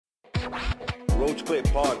Roach Clip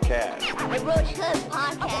Podcast. The Roach Clip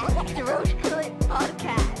Podcast. The Roach Clip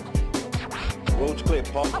Podcast. Roach Clip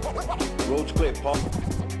Podcast. Roach Clip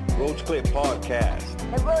Podcast. Roach Clip Podcast.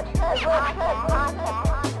 The Roach Clip Podcast.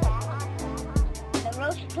 The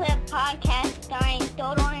Roach Clip Podcast starring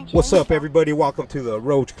Tolo and What's up, chorizo. everybody? Welcome to the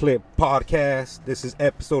Roach Clip Podcast. This is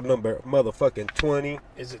episode number motherfucking 20.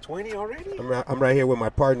 Is it 20 already? I'm right here with my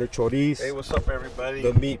partner, Chorizo, Hey, what's up, everybody?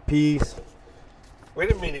 the meat piece. Wait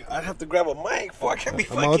a minute. I'd have to grab a mic before I can be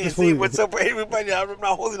I'm out fucking this see food. what's up, everybody. I'm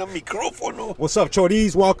not holding a microphone. No. What's up,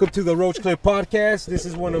 Chorizo? Welcome to the Roach Clip Podcast. This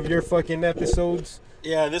is one of your fucking episodes.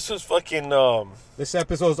 Yeah, this was fucking, This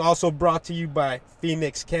episode is also brought to you by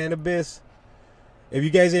Phoenix Cannabis. If you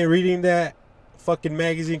guys ain't reading that fucking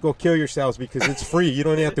magazine, go kill yourselves because it's free. You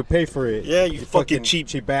don't have to pay for it. Yeah, you fucking cheap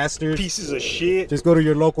bastard. pieces of shit. Just go to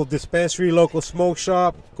your local dispensary, local smoke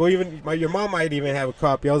shop. Go even your mom might even have a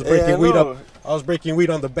copy. I was Yeah, breaking I weed know. up. I was breaking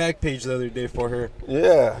weed on the back page the other day for her.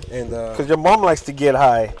 Yeah. And Because your mom likes to get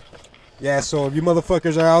high. yeah, so if you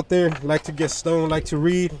motherfuckers are out there, like to get stoned, like to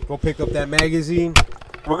read, go pick up that magazine.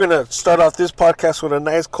 We're going to start off this podcast with a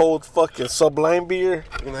nice cold fucking Sublime beer.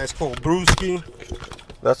 A nice cold brewski.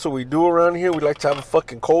 That's what we do around here. We like to have a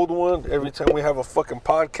fucking cold one every time we have a fucking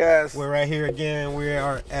podcast. We're right here again. We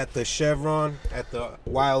are at the Chevron at the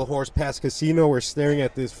Wild Horse Pass Casino. We're staring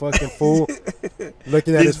at this fucking fool,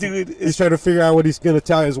 looking at This his dude He's is- trying to figure out what he's gonna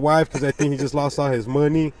tell his wife because I think he just lost all his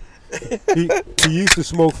money. He used to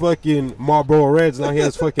smoke fucking Marlboro Reds. Now he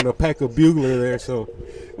has fucking a pack of Bugler there. So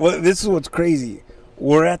Well, this is what's crazy.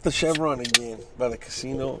 We're at the Chevron again by the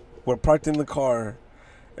casino. We're parked in the car,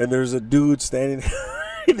 and there's a dude standing.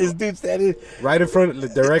 This dude standing right in front,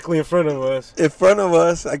 directly in front of us, in front of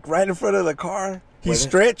us, like right in front of the car. He's What?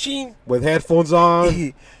 stretching. with headphones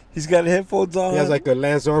on. He's got headphones on. He has like a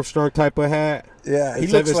Lance Armstrong type of hat. yeah. He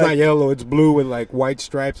Except looks it's like not yellow; it's blue with like white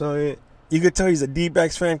stripes on it. you could tell he's a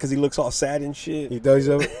D-backs fan because he looks all sad and shit. He does.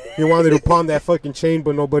 He wanted to pawn that fucking chain,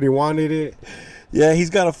 but nobody wanted it. Yeah,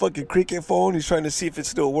 he's got a fucking cricket phone. He's trying to see if it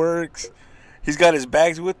still works. He's got his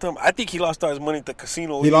bags with him. I think he lost all his money at the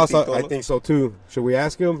casino. He lost. Tolo? I think so too. Should we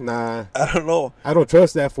ask him? Nah, I don't know. I don't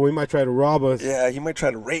trust that fool. He might try to rob us. Yeah, he might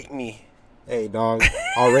try to rape me. Hey, dog,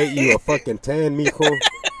 I'll rate you a fucking 10, mijo.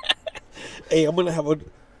 Hey, I'm gonna have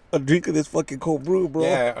a drink of this fucking cold brew, bro.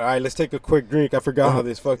 Yeah, all right, let's take a quick drink. I forgot how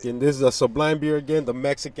this is a Sublime beer again, the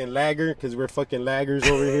Mexican lager, because we're fucking lagers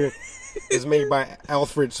over here. It's made by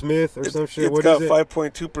Alfred Smith or some shit. It's What got is it?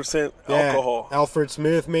 5.2% alcohol. Alfred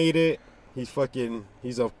Smith made it. He's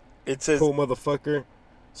a It says cool motherfucker.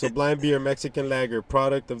 Sublime beer, Mexican lager,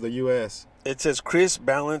 product of the U.S. crisp,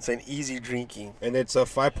 balanced, and easy drinking. And it's a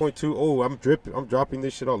 5.2. Oh, I'm dropping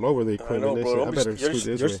this shit all over the I equipment. know, This bro. shit. I Don't better be, scoot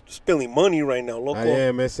this you're way. spilling money right now, loco. I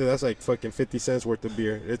am, man. So that's like fucking 50 cents worth of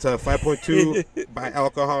beer. It's a 5.2 by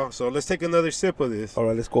alcohol. So let's take another sip of this. All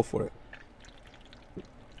right, let's go for it.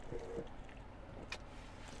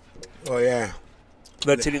 Oh, yeah.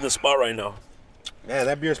 That's hitting the spot right now. Man,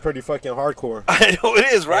 that beer is pretty fucking hardcore. I know it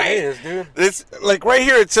is, right? It is, dude. It's like right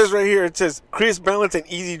here. It says crisp, balanced, and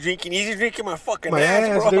easy drinking. Easy drinking, my fucking My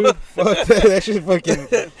ass, ass, bro. dude. Fuck that. That shit fucking...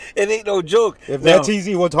 It ain't no joke. If Now, that's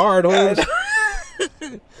easy, what's hard, Holmes?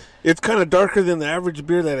 it's kind of darker than the average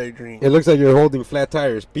beer that I drink. It looks like you're holding flat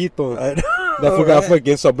tires. Pito. I know, That fool got right?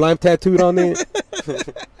 fucking Sublime tattooed on it.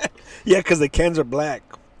 Yeah, because the cans are black.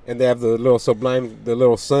 And they have the little Sublime, the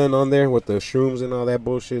little sun on there with the shrooms and all that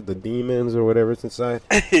bullshit, the demons or whatever's inside.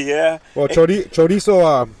 Yeah. Well,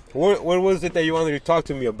 Chorizo, what was it that you wanted to talk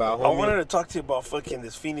to me about, homie? I wanted to talk to you about fucking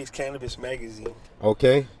this Phoenix Cannabis magazine.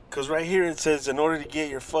 Okay. Because right here it says in order to get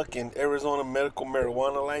your fucking Arizona medical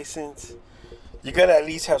marijuana license, you got to at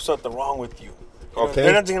least have something wrong with you. You know, Okay.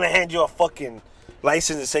 They're not just going to hand you a fucking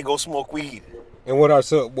license and say go smoke weed. And what are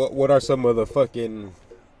some of the fucking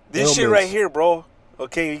This shit ailments? right here, bro.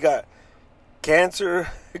 Okay, you got cancer,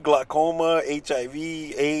 glaucoma, HIV,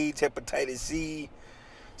 AIDS, hepatitis C,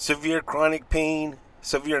 severe chronic pain,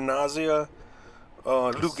 severe nausea,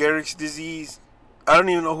 Lou Gehrig's disease. I don't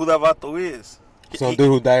even know who that vato is. Some dude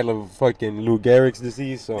who died of fucking Lou Gehrig's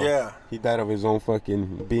disease, so Yeah. he died of his own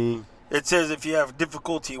fucking being. It says if you have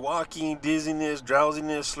difficulty walking, dizziness,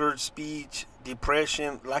 drowsiness, slurred speech,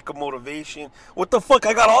 depression, lack of motivation. What the fuck?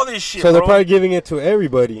 I got all this shit, So they're bro. probably giving it to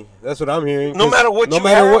everybody. That's what I'm hearing. No 'Cause matter what no you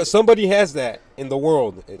matter have. what, somebody has that in the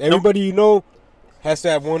world. Everybody you know has to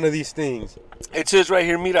have one of these things. It says right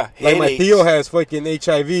here, mira, Like my headaches. Theo has fucking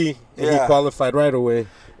HIV, and he Yeah. qualified right away.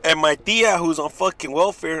 And my tia, who's on fucking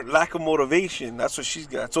welfare, lack of motivation. That's what she's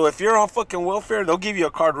got. So if you're on fucking welfare, they'll give you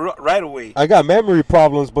a card right away. I got memory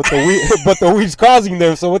problems, but the weed, but the weed's causing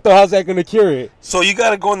them. So what the hell's that gonna cure it? So you got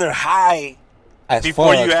to go in there high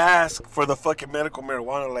before fuck. you ask for the fucking medical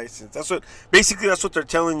marijuana license. That's what they're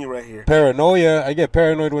telling you right here. Paranoia. I get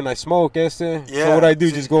paranoid when I smoke, Yeah. So Yeah, what I do,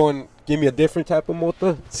 see. just go and give me a different type of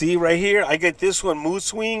mota. See right here, I get this one, mood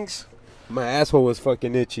swings. My asshole was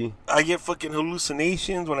fucking itchy. I get fucking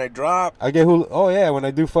hallucinations when I drop. I get when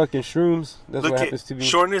I do fucking shrooms. That's Look what at happens to me.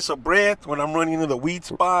 shortness of breath when I'm running to the weed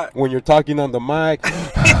spot. When you're talking on the mic.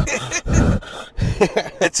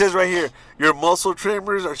 It says right here, your muscle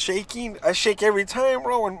tremors are shaking. I shake every time,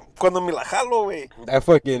 bro. Cuando me la jalo, wey. That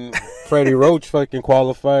fucking Freddie Roach fucking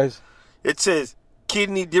qualifies. It says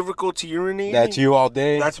kidney difficulty urinating. That's you all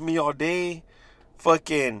day. That's me all day.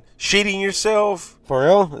 Fucking shitting yourself. For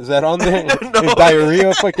real? Is that on there? No. Is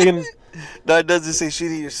diarrhea fucking... No, it doesn't say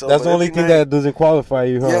shitting yourself. That's the but only every thing night- that doesn't qualify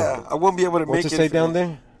you, huh? Yeah, I won't be able to What's make it it. say for down this.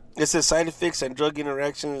 there? It says side effects and drug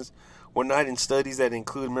interactions were not in studies that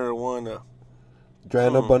include marijuana.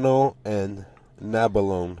 Dronabinol and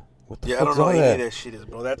nabalone. What the Yeah, I fuck's don't know all any that? of that shit is,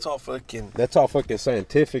 bro. That's all fucking. That's all fucking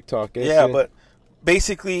scientific talk, Yeah, but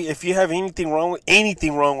basically, if you have anything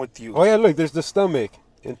wrong with you, Oh yeah, look, there's the stomach,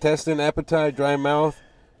 intestine, appetite, dry mouth,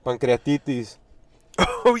 pancreatitis,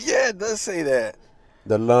 oh yeah, it does say that.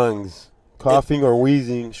 the lungs, coughing or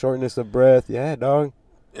wheezing, shortness of breath. Yeah, dog.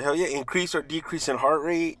 Hell yeah, increase or decrease in heart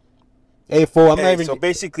rate. Hey, fool, I'm Hey, not even. so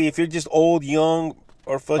basically, if you're just old, young,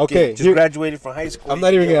 or fucking Okay, just graduated from high school, I'm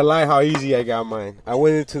not even gonna lie how easy I got mine. I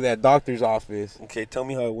went into that doctor's office, Okay, tell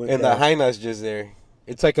me how it went. and the down. hyna's just there.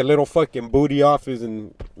 It's like a little fucking booty office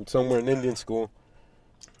in somewhere in Indian school.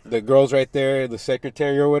 The girl's right there, the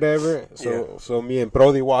secretary or whatever. So me and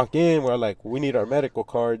Brody walk in. We're like, we need our medical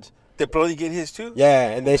cards. Did Brody get his too? Yeah,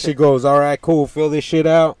 and then she goes, all right, cool, fill this shit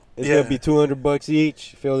out. It's Yeah. gonna be $200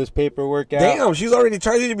 each. Fill this paperwork out. Damn, she's already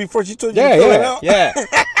charging you before she told you Yeah, to fill it out. yeah.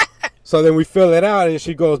 So then we fill it out, and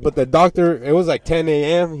she goes, but the doctor, it was like 10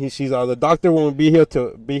 a.m. She's the doctor won't be here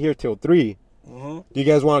till 3. Mm-hmm. Do you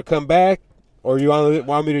guys want to come back, or you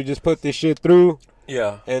want me to just put this shit through?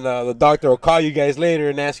 Yeah. And the doctor will call you guys later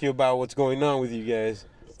and ask you about what's going on with you guys.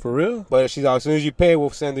 For real? But she's like, as soon as you pay, we'll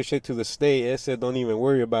send this shit to the state. I said, don't even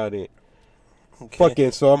worry about it. Okay.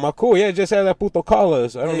 Fucking, so I'm like, cool, yeah, just have that puto call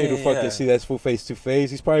us. I don't need to Yeah, fucking yeah. see that fool face to face.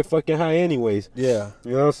 He's probably fucking high anyways. Yeah.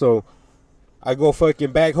 You know, so I go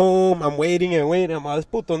fucking back home. I'm waiting and waiting. I'm like, this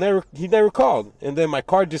puto he never called. And then my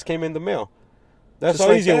card just came in the mail. That's Just how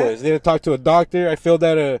like easy it that? was. Didn't talk to a doctor. I filled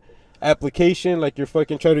out a application like you're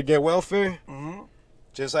fucking trying to get welfare. Mm-hmm.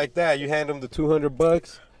 Just like that. You hand them the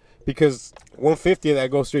 $200 because 150 of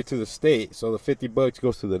that goes straight to the state. So the $50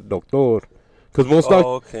 goes to the doctor.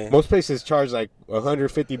 Because most places charge like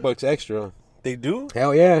 $150 extra. They do?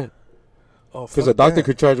 Hell yeah. Oh, Because the doctor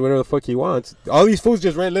could charge whatever the fuck he wants. All these fools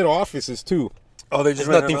just rent little offices too. Oh, they just It's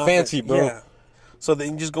rent nothing an fancy, office. bro. Yeah. So they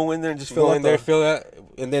can just go in there and just fill Go out in there, the... fill out,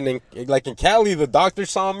 and then in Cali, the doctor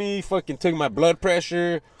saw me, fucking took my blood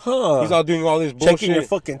pressure. Huh. He's all doing all this bullshit. Checking your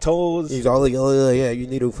fucking toes. He's all like, oh yeah, you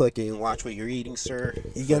need to fucking watch what you're eating, sir.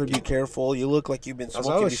 You gotta be careful. You look like you've been I was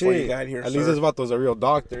smoking like, oh, before shit. you got here, At sir. least this vato was a real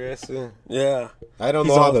doctor. Yes, sir. Yeah. I don't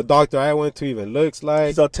He's know how all- the doctor I went to even looks like.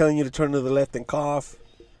 He's all telling you to turn to the left and cough.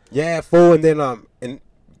 Yeah, fool, and then and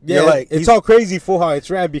yeah, You're like, it's he's- all crazy, fool, how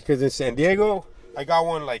it's rad because in San Diego, I got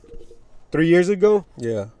one like 3 years ago.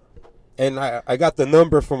 Yeah. And I got the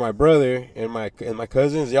number for my brother and my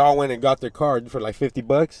cousins. They all went and got their card for like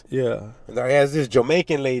 $50. Yeah. And there has this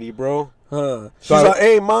Jamaican lady, bro. Huh. She's So like,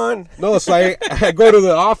 hey, man. No, so I go to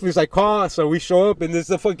the office, I call, so we show up, and there's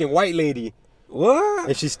a fucking white lady. What?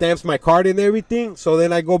 And she stamps my card and everything. So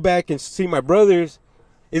then I go back and see my brother's.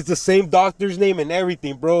 It's the same doctor's name and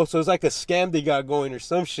everything, bro. So it's like a scam they got going or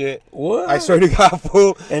some shit. What? I swear to God,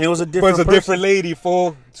 fool. And it was a But different it's a person. different lady,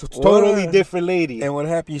 fool. It's a totally What? different lady. And what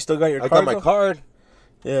happened? You still got your I card? got my though? card,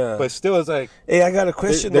 Yeah. but still, it's like hey, I got a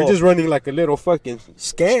question, they're though. just running like a little fucking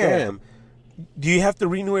Scam. Do you have to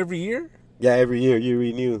renew every year? Yeah, every year you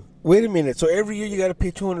renew. Wait a minute. So every year you got to pay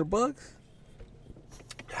 $200?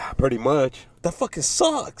 Pretty much. That fucking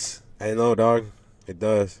sucks. I know, dog. It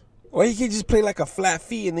does. Why you can't just pay like a flat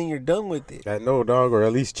fee and then you're done with it? I know, dog, or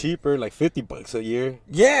at least cheaper, like $50 a year,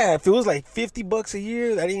 Yeah, if it was like $50 a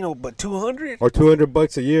year, that ain't no but 200. or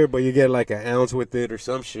 $200 a year, but you get like an ounce with it or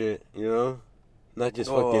some shit, you know, not just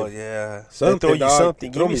Oh fucking. yeah, Something, throw you dog.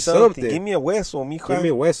 something. Throw Give me me something. something. Give me a hueso, mijo. Give me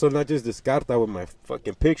a hueso, not just descarta with my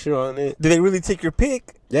fucking picture on it. Did they really take your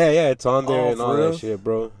pic? Yeah, it's on there Oh, and for all real? that shit,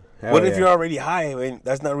 bro. Hell What if yeah. you're already high and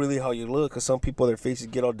that's not really how you look? Because some people, their faces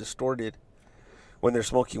get all distorted when they're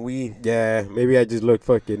smoking weed. Yeah, maybe I just look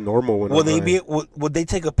fucking normal when I'm high. Would they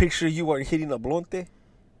take a picture of you while you're hitting a blonte?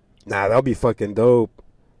 Nah, that'll be fucking dope.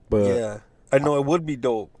 But Yeah. I know it would be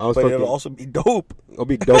dope, I was but it'll fucking- also be dope. it'll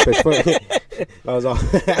be dope as fuck. I was all.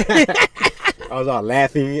 I was all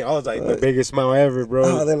laughing. I was like the biggest smile ever, bro.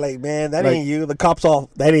 Oh, they're like, man, that ain't you. The cops all,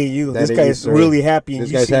 that ain't you. That This ain't guy's you, sir. really happy. And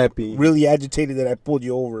This you guy's seem happy. really agitated that I pulled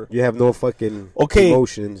you over. You have no fucking Okay,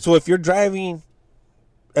 emotions. so if you're driving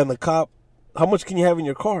and the cop, how much can you have in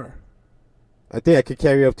your car? I think I could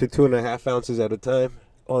carry up to 2.5 ounces at a time.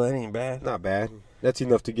 Oh, that ain't bad. Not bad. That's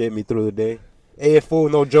enough to get me through the day. Hey, fool,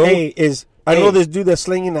 no joke. Hey, I know this dude that's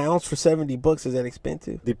slinging an ounce for $70. Is that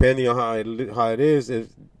expensive? Depending on how it is,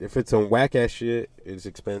 if it's some whack ass shit, it's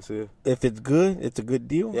expensive. If it's good, it's a good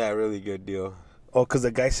deal. Yeah, really good deal. Oh, because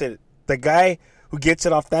the guy who gets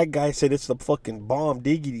it off that guy said it's the fucking bomb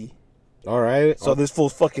diggity. All right. So this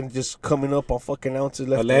fool's fucking just coming up on fucking ounces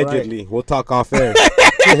left Allegedly. and right. We'll talk off air.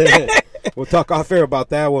 We'll talk off air about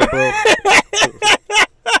that one, bro.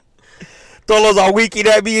 Tolo's all weaking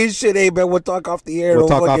at me and shit. Hey, man, we'll talk off the air. We'll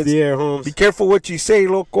talk fucking, off the air, Holmes. Be careful what you say,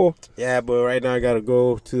 loco. Yeah, but right now I gotta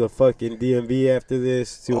go to the fucking DMV after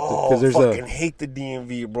this. There's fucking hate the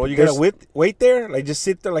DMV, bro. You gotta wait there? Like, just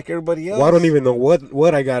sit there like everybody else? Well, I don't even know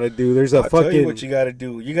what I gotta do. There's a I'll fucking... tell you what you gotta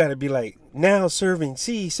do. You gotta be like, now serving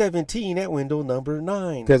C17 at window number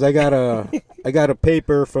 9. Because I got a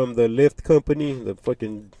paper from the Lyft company, the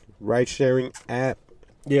fucking ride-sharing app.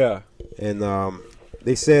 Yeah. And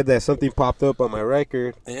they said that something popped up on my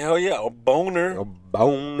record. Hell yeah, a boner. A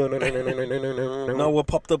bone. No, what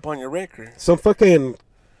popped up on your record? Some fucking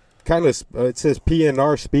kind of, it says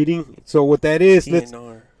PNR speeding. So what that is,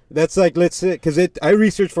 PNR. that's like, let's say, because I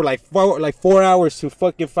researched for like 4 hours to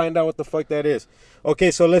fucking find out what the fuck that is.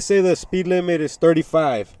 Okay, so let's say the speed limit is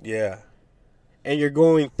 35. Yeah. And you're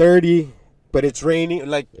going 30, but it's raining,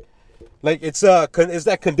 like it's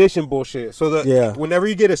that condition bullshit. So whenever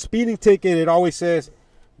you get a speeding ticket, it always says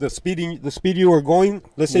the speed you were going.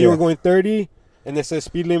 Let's say you were going 30, and it says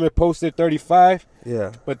speed limit posted 35.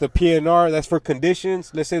 Yeah. But the PNR, that's for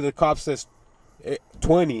conditions. Let's say the cop says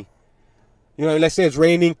 20. You know, let's say it's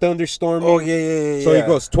raining, thunderstorming. Oh yeah. So he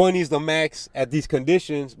goes 20 is the max at these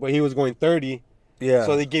conditions, but he was going 30. Yeah.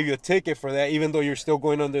 So they give you a ticket for that, even though you're still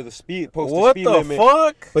going under the speed posted what speed the limit.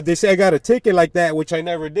 fuck? But they say I got a ticket like that, which I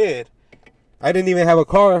never did. I didn't even have a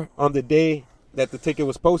car on the day that the ticket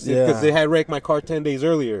was posted because they had wrecked my car 10 days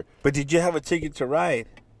earlier. But did you have a ticket to ride?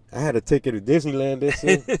 I had a ticket to Disneyland.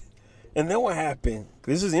 And then what happened?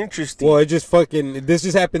 This is interesting. Well, this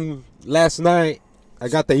just happened last night. I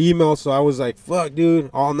got the email, so I was like, fuck, dude,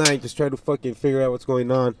 all night, just try to fucking figure out what's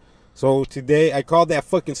going on. So today, I called that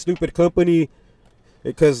fucking stupid company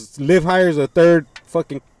because Live hires a third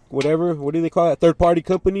fucking, whatever, what do they call it? Third party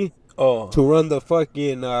company to run the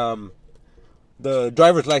fucking, the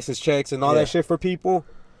driver's license checks and all that shit for people.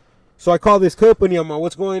 So I called this company. I'm like,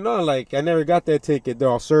 what's going on? Like, I never got that ticket. They're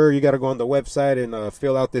all, sir, you got to go on the website and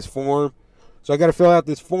fill out this form. So I got to fill out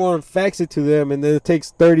this form, fax it to them, and then it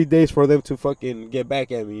takes 30 days for them to fucking get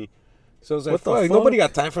back at me. So I was like, what the fuck? Nobody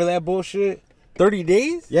got time for that bullshit. 30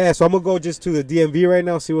 days? Yeah, so I'm going to go just to the DMV right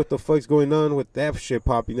now, see what the fuck's going on with that shit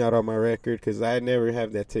popping out on my record, because I never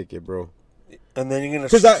have that ticket, bro. And then you're going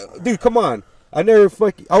to... Dude, come on. I would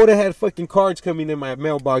have had fucking cards coming in my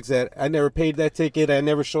mailbox that I never paid that ticket. I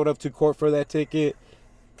never showed up to court for that ticket.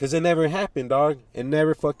 Because it never happened, dog. It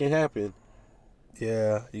never fucking happened.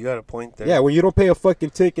 Yeah, you got a point there. Yeah, when you don't pay a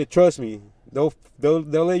fucking ticket, trust me, they'll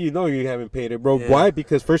let you know you haven't paid it, bro. Yeah. Why?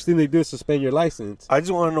 Because first thing they do is suspend your license. I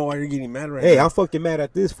just want to know why you're getting mad right now. Hey, I'm fucking mad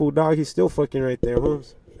at this fool, dog. He's still fucking right there,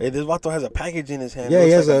 Holmes. Hey, this vato has a package in his hand. Yeah,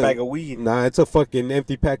 he has like a bag of weed. Nah, it's a fucking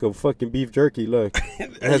empty pack of fucking beef jerky. Look,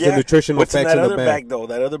 it has the nutritional facts in the bag. What's in that other bag, though?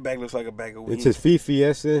 That other bag looks like a bag of weed. It's his Fifi,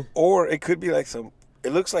 ese. Or it could be like some...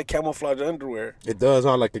 It looks like camouflage underwear. It does,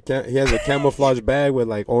 huh? Like he has a camouflage bag with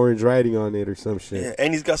like orange writing on it or some shit. Yeah,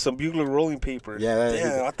 and he's got some bugler rolling papers. Yeah,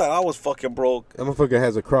 damn, I thought I was fucking broke. That motherfucker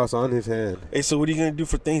has a cross on his hand. Hey, so what are you gonna do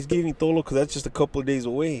for Thanksgiving, Tolo? Because that's just a couple of days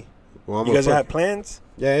away. Well, you guys have plans?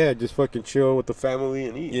 Yeah, just fucking chill with the family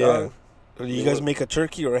and eat. Yeah. Do you guys make a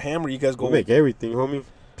turkey or a ham, or you guys go? We make everything, homie.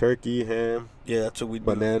 Turkey, ham. Yeah, that's what we do.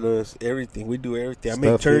 Bananas, everything. We do everything. Stuffing.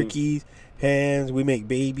 I make turkeys. Hands, we make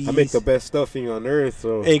babies. I make the best stuffing on earth.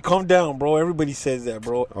 So hey, calm down, bro. Everybody says that,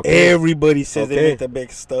 bro. Okay. Everybody says they make the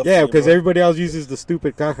best stuffing. Yeah, because everybody else uses the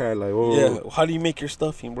stupid caja. Like, oh. Yeah. How do you make your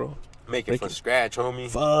stuffing, bro? Make it from scratch,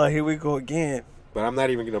 homie. Here we go again. But I'm not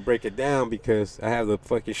even gonna break it down because I have the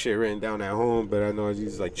fucking shit written down at home. But I know I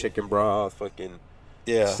use like chicken broth, fucking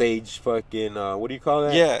sage, fucking what do you call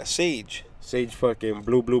that? Yeah, sage. Sage, fucking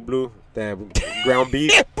blue. That ground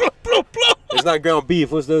beef. blue. It's not ground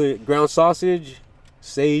beef. What's the other? Ground sausage,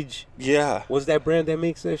 sage. Yeah. What's that brand that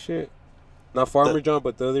makes that shit? Not Farmer John,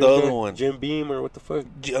 but the other one. Jim Beam or what the fuck?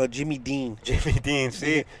 Jimmy Dean. Jimmy Dean.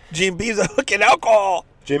 See, Jim Beam's a hooking alcohol.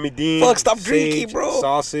 Jimmy Dean. Fuck, stop drinking, sage, bro.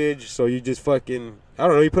 Sausage. So you just fucking, I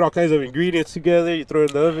don't know, you put all kinds of ingredients together, you throw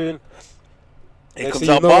it in the oven. It Next comes thing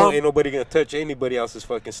out you know, bomb. ain't nobody gonna touch anybody else's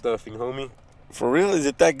fucking stuffing, homie. For real? Is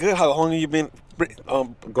it that good? How long have you been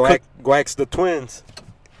Guax the twins.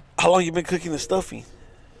 How long you been cooking the stuffing?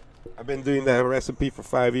 I've been doing that recipe for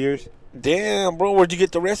 5 years. Damn, bro. Where'd you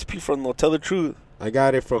get the recipe from, though? Tell the truth. I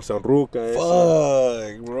got it from San Ruca.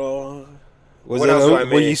 Fuck, bro. What else do I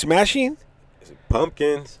Were you make? smashing?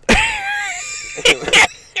 Pumpkins.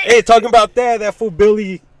 Hey, talking about that fool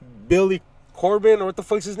Billy Corbin, or what the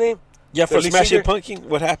fuck's his name? Yeah, for The lead smashing singer? pumpkin.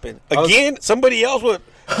 What happened? Again? Somebody else with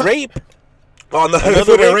rape? Oh, no, Another this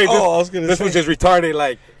was rape? rape. Oh, I was gonna This say. was just retarded.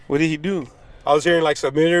 Like, What did he do? I was hearing like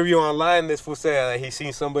some interview online. This fool said that he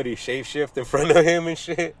seen somebody shapeshift in front of him and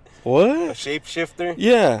shit. A What? shapeshifter.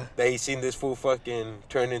 Yeah. That he seen this fool fucking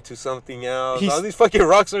turn into something else. He's- All these fucking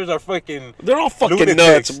rock stars are fucking. They're all fucking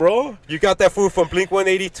Lunatics. nuts, bro. You got that fool from Blink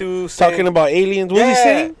 182 Talking about aliens. What was he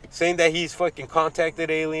saying? saying that he's fucking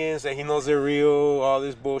contacted aliens, that he knows they're real, all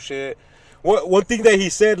this bullshit. One thing that he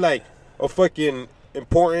said, like, a fucking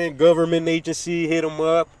important government agency hit him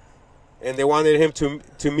up, and they wanted him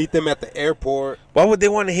to meet them at the airport. Why would they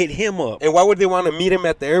want to hit him up? And why would they want to meet him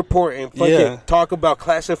at the airport and fucking Yeah. talk about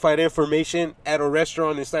classified information at a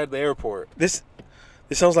restaurant inside the airport? This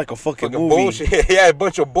sounds like a fucking movie. Bullshit. Yeah, a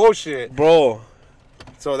bunch of bullshit. Bro.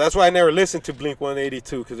 So that's why I never listened to Blink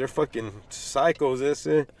 182, because they're fucking psychos, that's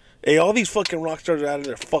it. Hey, all these fucking rock stars are out of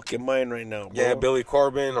their fucking mind right now, bro. Yeah, Billy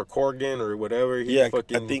Corbin or Corgan or whatever. He Yeah,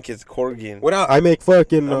 fucking, I think it's Corgan. What else? I make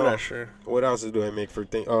fucking. I'm not sure. What else do I make for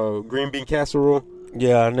thing? Green bean casserole.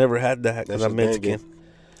 Yeah, I never had that because That's I'm just Mexican.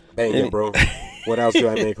 Banging, bro. What else do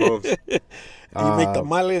I make, Holmes? You make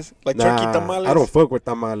tamales? Like turkey tamales? I don't fuck with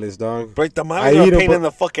tamales, dog. Bro, tamales I are a eat 'em, pain but- in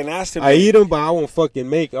the fucking ass to I make. eat them, but I won't fucking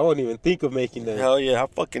make. I won't even think of making them. Hell yeah, I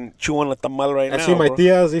fucking chew on a tamal right I now, see my bro.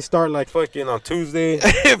 tias. They start like fucking on Tuesday.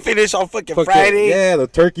 Finish on fucking Fucking- Friday. Yeah, the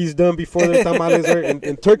turkey's done before the tamales are.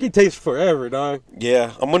 And turkey tastes forever, dog.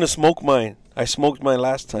 Yeah, I'm gonna smoke mine. I smoked mine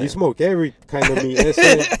last time. You smoke every kind of meat. That's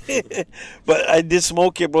it. But I did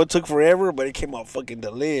smoke it, bro. It took forever, but it came out fucking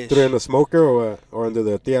delicious. Through in the smoker or what? Or under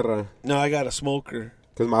the tierra? No, I got a smoker.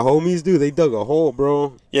 Because my homies, dude, they dug a hole,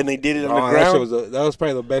 bro. Yeah, and they did it on Oh, the that, ground. shit that was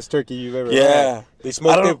probably the best turkey you've ever Yeah. had. They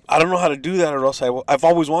smoked it. I don't know how to do that, or else I've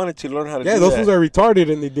always wanted to learn how to Yeah, do those that. fools are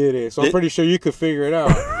retarded and they did it. So I'm They- pretty sure you could figure it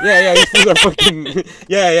out. Yeah, these fools are fucking.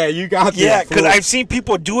 Yeah, you got this. Yeah, because I've seen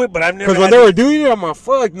people do it, but I've never. Because when had they to- were doing it, I'm like,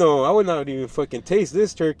 fuck no. I would not even fucking taste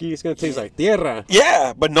this turkey. It's going to taste like tierra.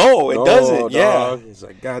 Yeah, but no, it No, doesn't. Yeah. dog. It's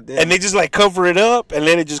like, goddamn. And they just like cover it up and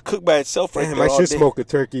let it just cook by itself right Damn, there I all should day. smoke a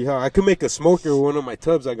turkey, huh? I could make a smoker with one of my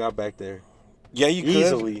tubs I got back there. Yeah, you could.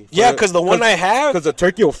 Easily. Yeah, because the one I have. Because the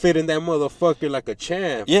turkey will fit in that motherfucker like a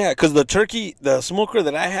champ. Yeah, because the smoker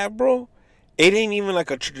that I have, bro, it ain't even like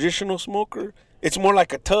a traditional smoker. It's more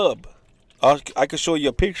like a tub. I could show you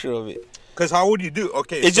a picture of it. Because how would you do?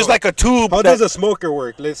 Okay. It's just like a tube. How that- does a smoker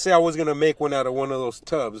work? Let's say I was gonna make one out of one of those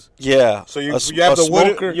tubs. Yeah. So you a have the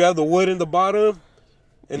smoker. wood. You have the wood in the bottom,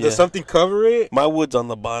 and does Yeah. something cover it? My wood's on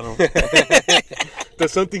the bottom.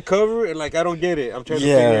 Does something cover it? Like I don't get it. I'm trying to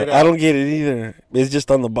figure Yeah, it out. I don't get it either. It's just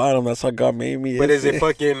on the bottom. That's how God made me. But is it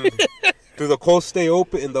fucking? Do the coals stay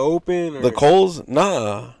open in the open? Or the coals?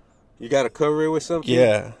 Nah. You gotta cover it with something.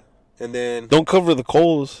 Yeah. And then Don't cover the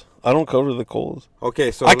coals. I don't cover the coals.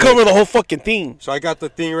 okay, so I cover the whole fucking thing. So I got the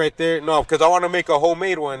thing right there. No, because I want to make a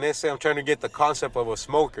homemade one. Let's say I'm trying to get the concept of a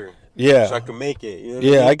smoker, Yeah. so I can make it. You know what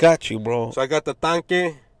Yeah, I I mean? got you, bro. So I got the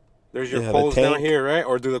tanque. There's your Yeah, the coals down tank. here, right?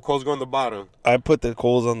 Or do the coals go on the bottom? I put the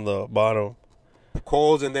coals on the bottom.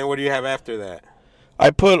 Coals, and then what do you have after that?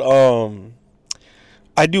 I put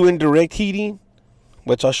I do indirect heating,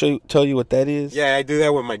 which I'll tell you what that is. Yeah, I do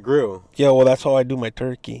that with my grill. Yeah, well that's how I do my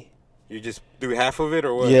turkey. You just do half of it,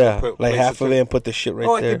 or what? Yeah, Put- like place half the of it tur- and put the shit right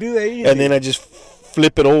Oh, I there. can do that easy. And then I just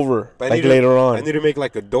flip it over But I like need to- later on. I need to make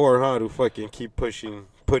like a door, huh? To fucking keep putting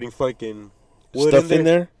fucking wood Stuff in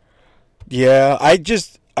there. Yeah, I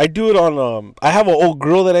do it on I have an old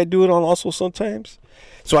grill that I do it on also sometimes.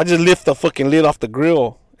 So I just lift the fucking lid off the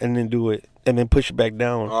grill and then do it and then push it back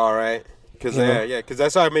down. All right. Because You know? because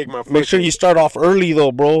that's how I make my. Make sure you start off early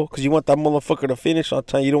though, bro, because you want that motherfucker to finish on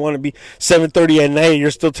time. You don't want to be 7:30 at night and you're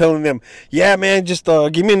still telling them, yeah, man, just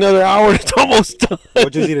give me another hour. It's almost done. We'll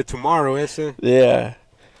just eat it tomorrow, ese. Yeah.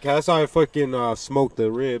 That's how I fucking smoke the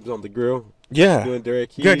ribs on the grill. Yeah. Doing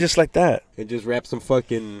direct heat. Yeah, just like that. And just wrap some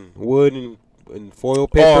fucking wood and foil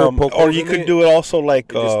paper. poke Or holes you in could do it also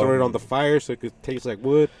like and just throw it on the fire so it could taste like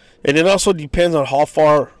wood. and it also depends on how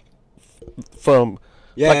far from.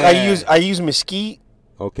 Yeah. Like I use mesquite.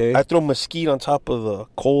 Okay. I throw mesquite on top of the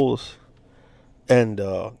coals and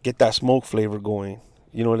get that smoke flavor going.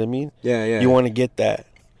 You know what I mean? Yeah, yeah. You want to get that.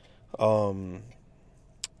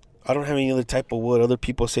 I don't have any other type of wood. Other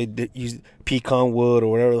people say use pecan wood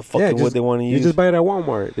or whatever the fucking wood they want to use. You just buy it at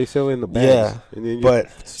Walmart. They sell it in the bags. Yeah, and then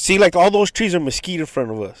but see, like all those trees are mesquite in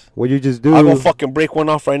front of us. What you just do? I'm gonna fucking break one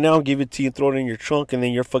off right now, give it to you, throw it in your trunk, and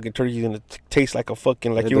then your fucking turkey's gonna taste like a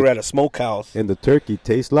fucking you were at a smokehouse. And the turkey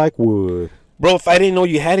tastes like wood. Bro, if I didn't know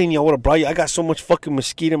you had any, I would have brought you. I got so much fucking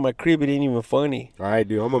mesquite in my crib, it ain't even funny. All right,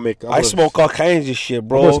 dude. I smoke all kinds of shit,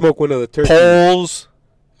 bro. I'm gonna smoke one of the turkeys. Poles.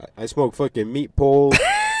 I smoke fucking meat poles.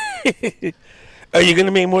 Are you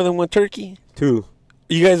gonna make more than one turkey? 2.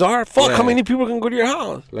 You guys are? Fuck, Yeah. how many people can go to your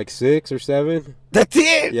house? Like 6 or 7. That's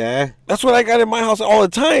it? Yeah. That's what I got in my house all the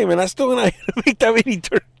time, and I still not gonna make that many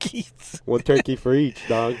turkeys. 1 turkey for each,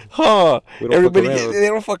 dog. Huh. We don't Everybody, fuck around. they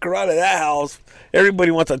don't fuck around at that house.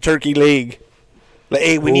 Everybody wants a turkey leg. Like,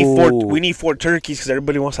 hey, we need 4 turkeys because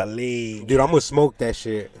everybody wants a leg. Dude, I'm gonna smoke that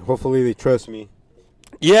shit. Hopefully they trust me.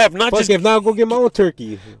 Yeah, if not, If not, go get my own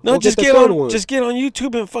turkey. No, Go just the get third on one. just get on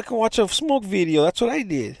YouTube and fucking watch a smoke video. That's what I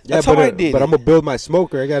did. Yeah, That's how I did. But I'm gonna build my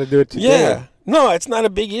smoker. I gotta do it today. Yeah. No, it's not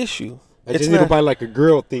a big issue. I It's just need to not buy like a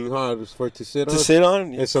grill thing, huh? Just for it to sit on. to sit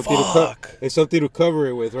on. And something Fuck. and something to cover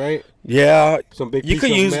it with, right? Yeah. Some big You piece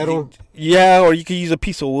could of use metal. Yeah, or you could use a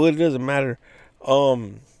piece of wood. It doesn't matter.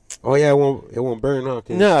 Oh yeah, it won't burn, huh? 'Cause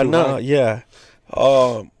it's No, too no, high. yeah.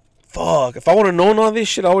 Fuck. If I would have known all this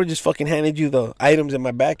shit, I would have just fucking handed you the items in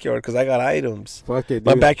my backyard because I got items. Fuck it,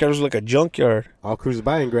 My dude. backyard was like a junkyard. I'll cruise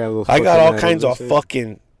by and grab those. I got fucking all items kinds and of shit.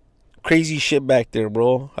 fucking crazy shit back there,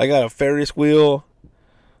 bro. I got a Ferris wheel,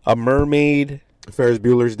 a mermaid. Ferris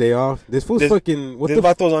Bueller's Day Off. This fool's This- fucking. What This the?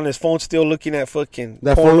 vato's on his phone still looking at fucking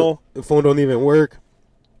That porno. phone don't even work.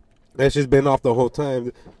 That's just been off the whole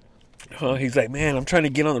time. He's like, man, I'm trying to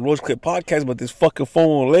get on the Rose Clip podcast, but this fucking phone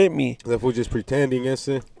won't let me. That fool just pretending. Yes,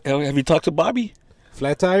 sir. Have you talked to Bobby?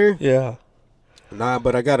 Flat tire? Yeah. Nah,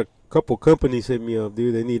 but I got a couple companies hit me up,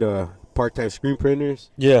 dude. They need part-time screen printers.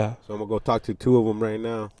 Yeah. So I'm gonna go talk to 2 of them right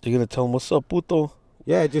now. You're going to tell him, what's up, puto?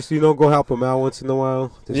 Yeah, just go help them out once in a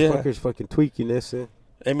while. This Yeah. fucker's fucking tweaking this.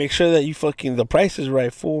 And make sure that you fucking, the price is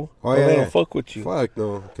right, fool. Oh, Or yeah, they yeah. don't fuck with you. Fuck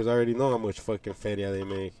no, because I already know how much fucking fatty they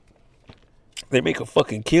make. They make a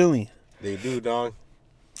fucking killing. They do, dog.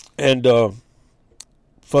 And,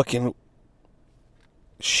 fucking,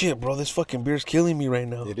 shit, bro, this fucking beer's killing me right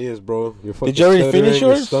now. It is, bro. You're fucking you already stuttering, finish You're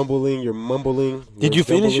yours? stumbling, you're mumbling. Did you're you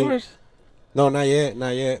finish stumbling. yours? No, not yet, not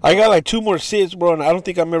yet. I got like 2 more sits, bro, and I don't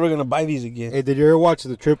think I'm ever going to buy these again. Hey, did you ever watch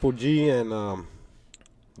the Triple G and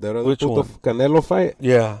that other Which one? Canelo fight?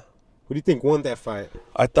 Yeah. Who do you think won that fight?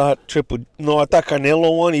 I thought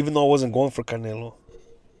Canelo won, even though I wasn't going for Canelo.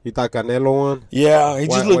 You thought Canelo won? Yeah, he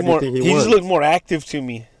Why- just why looked do you more. think He he just won? looked more active to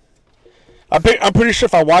me. I'm pretty sure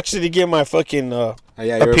if I watched it again, my fucking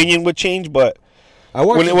opinion would change. But I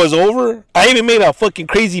watched when it was over, I even made a fucking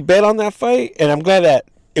crazy bet on that fight, and I'm glad that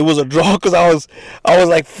it was a draw because I was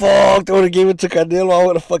like, fuck, I would have given it to Canelo. I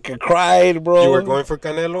would have fucking cried, bro. You were going for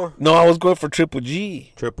Canelo? No, I was going for Triple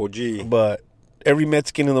G. Triple G. But every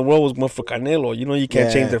Mexican in the world was going for Canelo. You know, you can't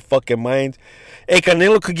Yeah. change their fucking minds. Hey,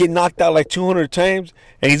 Canelo could get knocked out like 200 times,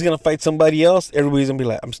 and he's going to fight somebody else. Everybody's going to be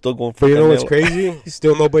like, I'm still going for But you Canelo. know what's crazy?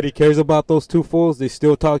 Still nobody cares about those 2 fools. They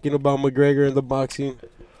still talking about McGregor and the boxing.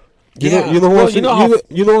 You know who Well, wants you to, know how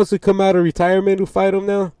you know who wants to come out of retirement who fight him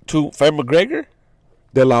now? to fight McGregor?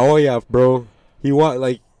 De La Hoya, bro.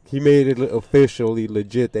 He made it officially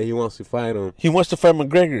legit that he wants to fight him. He wants to fight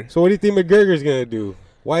McGregor. So what do you think McGregor's gonna do?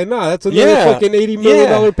 Why not? That's another Yeah. fucking $80 million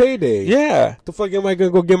Yeah. payday. Yeah. The fuck am I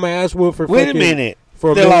gonna go get my ass whooped for? Wait a fucking, minute.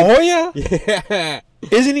 For a De La million? Hoya? Yeah.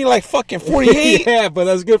 Isn't he like fucking 48? Yeah, but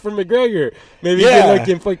that's good for McGregor. Maybe Yeah. he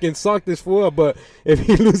can fucking sock this fool up. But if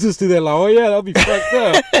he loses to De La Hoya, that'll be fucked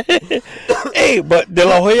up. Hey, but De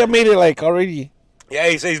La Hoya made it like already. Yeah,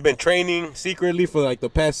 he said he's been training secretly for like the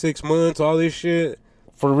past 6 months. All this shit.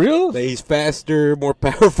 For real? That he's faster, more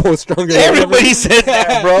powerful, stronger. Everybody said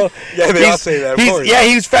that, bro. Yeah, they all say that, of course. Yeah,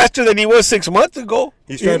 he's faster than he was 6 months ago.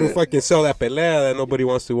 He's trying to fucking sell that pelea that nobody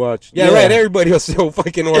wants to watch. Yeah, Yeah. right. Everybody will still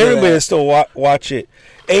fucking order Everybody that. will still watch it.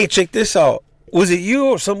 Hey, check this out. Was it you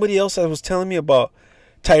or somebody else that was telling me about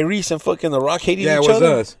Tyrese and fucking The Rock hating Yeah, it each was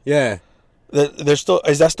other? us. Yeah.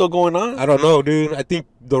 Is that still going on? I don't know, dude. I think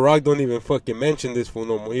The Rock don't even fucking mention this fool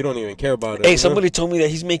no more. You don't even care about it. Hey, you know? somebody told me that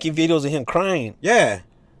he's making videos of him crying. Yeah.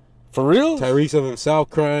 For real? Tyrese of himself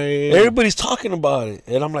crying. Everybody's talking about it.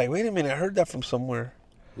 And I'm like, wait a minute, I heard that from somewhere.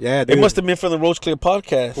 Yeah, dude. It must have been from the Roach Clear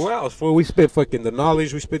podcast. Who else? Fool? We spit fucking the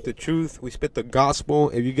knowledge. We spit the truth. We spit the gospel.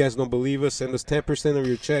 If you guys don't believe us, send us 10% of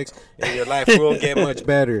your checks, and your life will get much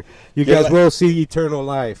better. You Your guys li- will see eternal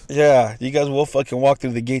life. Yeah, you guys will fucking walk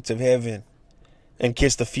through the gates of heaven and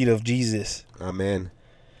kiss the feet of Jesus. Amen.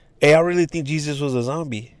 Hey, I really think Jesus was a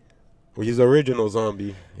zombie. Well, he's the original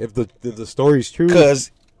zombie. If the story's true.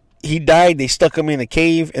 Because he died, they stuck him in a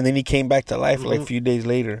cave, and then he came back to life like a few days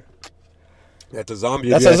later. That's a zombie.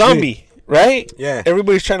 That's a zombie, right? Yeah.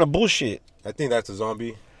 Everybody's trying to bullshit. I think that's a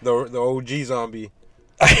zombie. The OG zombie.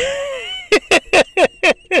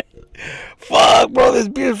 Fuck, bro, this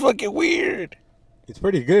beer's fucking weird. It's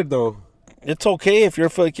pretty good, though. It's okay if you're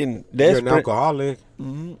fucking desperate. You're an alcoholic.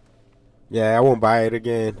 Mm-hmm. Yeah, I won't buy it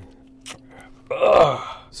again.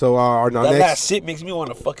 Ugh. So our That next last sip makes me want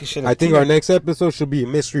to fucking shit. I think our next episode should be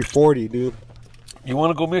Mystery 40, dude. You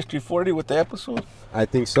want to go Mystery 40 with the episode? I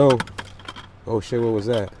think so. Oh shit, what was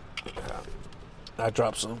that? I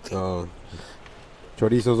dropped something.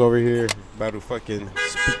 Chorizo's over here about to fucking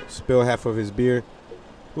spill half of his beer.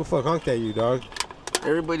 Who the fuck honked at you, dog?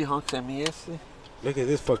 Everybody honks at me yesterday. Look at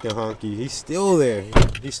this fucking honky. He's still there.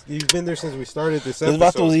 He's been there since we started this episode.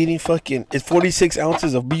 This vato was eating fucking... It's 46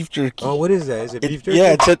 ounces of beef jerky. Oh, what is that? Is it beef jerky?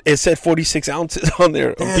 Yeah, it said 46 ounces on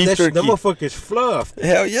there of beef jerky. That motherfucker's fluffed.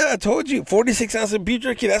 Hell yeah, I told you. 46 ounces of beef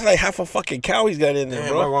jerky. That's like half a fucking cow he's got in there,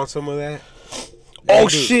 Damn, bro. I want some of that. Oh,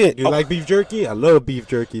 dude, shit. You like beef jerky? I love beef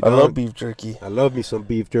jerky, dog. I love beef jerky. I love me some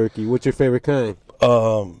beef jerky. What's your favorite kind?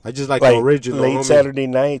 I just like the original. Late homie. Saturday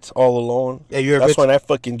nights, all alone. Hey, that's when I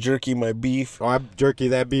fucking jerky my beef. Oh, I jerky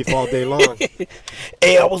that beef all day long.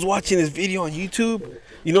 Hey, I was watching this video on YouTube.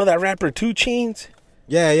 You know that rapper 2 Chainz?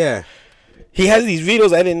 Yeah. He has these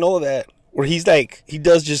videos, I didn't know that, where he's like, he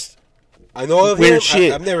does just I know of weird him.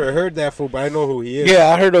 shit. I've never heard that fool, but I know who he is. Yeah,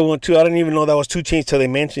 I heard of one too. I didn't even know that was 2 Chainz till they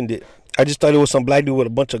mentioned it. I just thought it was some black dude with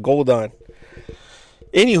a bunch of gold on.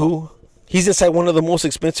 Anywho, he's inside one of the most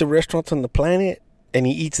expensive restaurants on the planet, and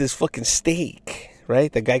he eats this fucking steak,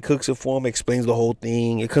 right? The guy cooks it for him, explains the whole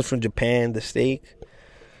thing. It comes from Japan, the steak.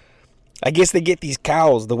 I guess they get these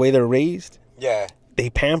cows, the way they're raised. Yeah. They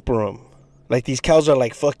pamper them. Like, these cows are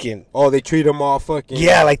like fucking... Oh, they treat them all fucking...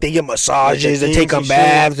 Yeah, like they get massages, they take them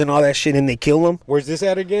baths and all that shit, and they kill them. Where's this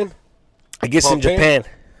at again? I guess Pompeii? in Japan.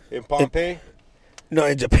 In Pompeii? No,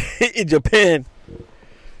 in Japan. In Japan.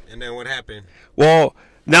 And then what happened? Well,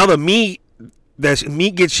 now the meat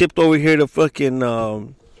gets shipped over here to fucking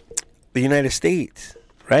the United States,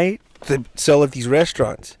 right? To sell at these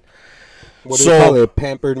restaurants. What do you call it?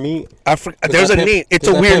 Pampered meat? There's a name. It's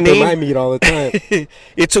a weird name. My meat all the time.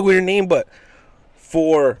 It's a weird name, but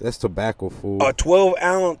for that's tobacco, fool. a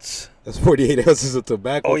 12-ounce. That's 48 ounces of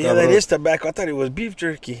tobacco. Oh yeah, that is tobacco. I thought it was beef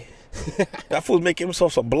jerky. That fool's making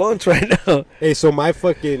himself some blunts right now. Hey, so my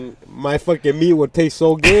fucking meat would taste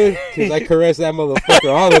so good because I caress that motherfucker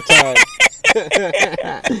all the time.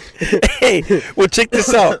 Hey, well, check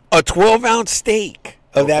this out. A 12-ounce steak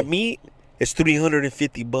of that meat is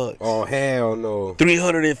 $350. Oh hell no.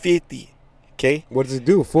 350. Okay. What does it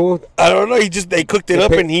do, fool? I don't know. They cooked it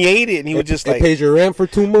up and he ate it, and he was just like, it pays your rent for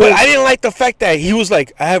 2 months. But I didn't like the fact that he was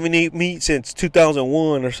like, I haven't eaten meat since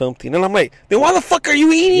 2001 or something, and I'm like, then why the fuck are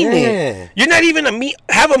you eating it? You're not even a meat.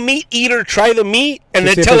 Have a meat eater try the meat and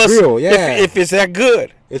then tell us if it's that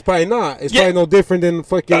good. It's probably not. It's probably no different than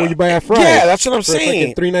fucking when you buy at Fry's. Yeah, that's what I'm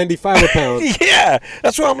saying. $3.95 a pound. Yeah,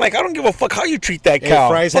 that's what I'm like. I don't give a fuck how you treat that cow.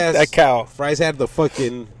 Fry's fuck that cow. Fry's had the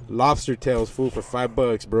fucking lobster tails, fool, for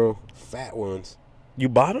 $5, bro. Fat ones. You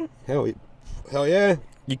bought them? Hell yeah.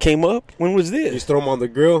 You came up? When was this? You just throw them on the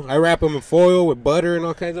grill. I wrap them in foil with butter and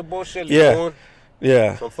all kinds of bullshit. Yeah.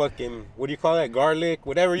 Yeah. Some fucking, what do you call that? Garlic?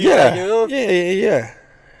 Whatever you like, you know? Yeah.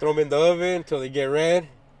 Throw them in the oven until they get red.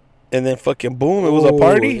 And then fucking boom, it was a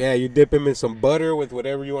party? Yeah, you dip them in some butter with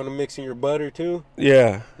whatever you want to mix in your butter, too.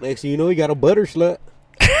 Yeah. Next thing you know, you got a butter slut.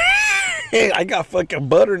 Hey, I got fucking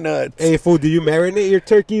butternuts. Hey, fool, do you marinate your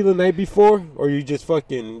turkey the night before? Or you just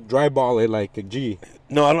fucking dry ball it like a G?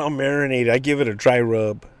 No, I don't marinate it. I give it a dry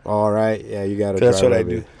rub. All right. Yeah, you got to dry rub. That's what I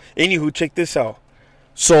do. Anywho, check this out.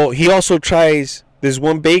 So he also tries, this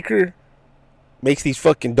one baker makes these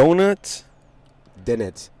fucking donuts.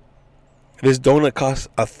 Donuts. This donut costs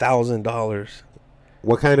 $1,000.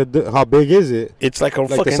 What kind of, how big is it? It's like a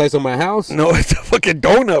fucking, the size of my house? No, it's a fucking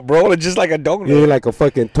donut, bro. It's just like a donut. You need like a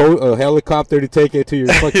fucking a helicopter to take it to your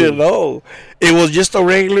fucking. No, it was just a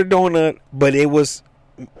regular donut, but it was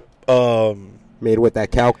made with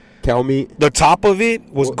that cow meat. The top of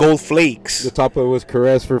it was gold flakes. The top of it was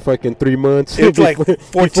caressed for fucking 3 months. It's like 14.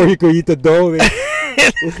 Before you could eat the dough.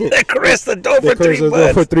 They caressed the dough for 3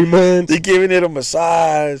 months. For 3 months. They're giving it a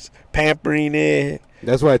massage, pampering it.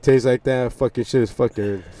 That's why it tastes like that. Fucking shit is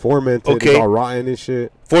fucking fermented. Okay. It's all rotten and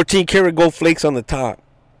shit. 14 karat gold flakes on the top.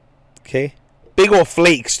 Okay? Big old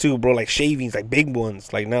flakes too, bro. Like shavings, like big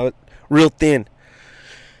ones. Like now, real thin.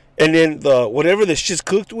 And then whatever the shit's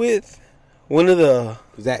cooked with, one of the...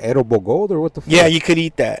 Is that edible gold or what the fuck? Yeah, you could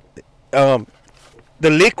eat that. the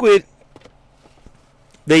liquid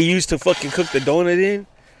they use to fucking cook the donut in,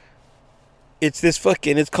 it's this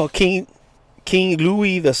fucking, it's called King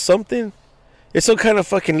Louis the something. It's some kind of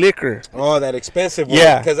fucking liquor. Oh, that expensive one.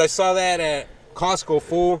 Yeah. Because I saw that at Costco,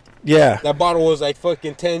 fool. Yeah. That bottle was like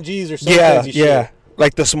fucking 10 G's or something. Yeah, shit. yeah.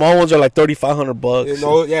 Like the small ones are like $3,500. You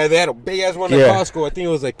know, yeah, they had a big ass one at Costco. I think it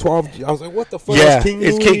was like 12 G. I was like, what the fuck? Yeah, It's King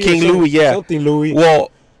Louis. it's King Louis, yeah. Something Louis.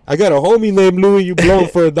 Well, I got a homie named Louis. You blowing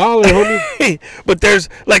for $1, homie? but there's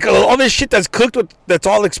like all this shit that's cooked with, that's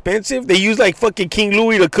all expensive. They use like fucking King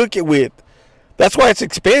Louis to cook it with. That's why it's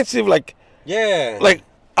expensive. Like, Yeah. like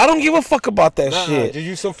I don't give a fuck about that shit. Just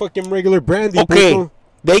use some fucking regular brandy. Okay, people.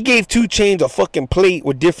 they gave 2 Chainz a fucking plate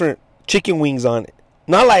with different chicken wings on it.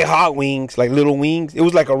 Not like hot wings, like little wings. It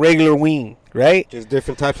was like a regular wing, right? Just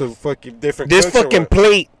different types of fucking different. This cooks or fucking what?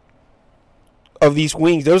 plate of these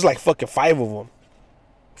wings, there was like fucking 5 of them.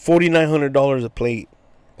 $4,900 a plate.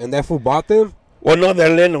 And that fool bought them? Well, no, they're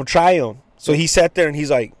letting him try them. So he sat there and he's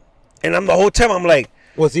like, and I'm the whole time I'm like,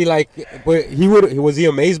 Was he like? But was he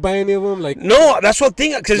amazed by any of them? Like, no, that's what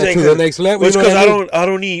thing. Because like to the next level. It's You know because what I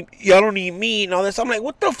mean? I don't eat meat and all this. I'm like,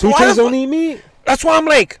 what the 2 fuck? Chainz don't eat meat. That's why I'm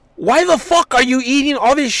like, why the fuck are you eating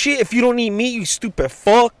all this shit if you don't eat meat, you stupid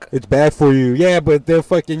fuck? It's bad for you. Yeah, but then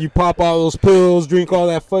fucking you pop all those pills, drink all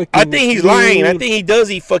that fucking. I think he's food. lying. I think he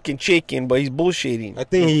does eat fucking chicken, but he's bullshitting. I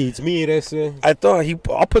think he eats meat. That's it. I thought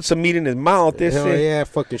I'll put some meat in his mouth. This Hell yeah,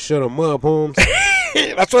 fucking shut him up, Holmes.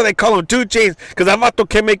 That's why they call him 2 Chainz, because Avato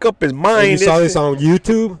can't make up his mind. You saw this on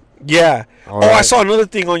YouTube? Yeah. All I right. saw another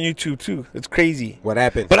thing on YouTube too. It's crazy. What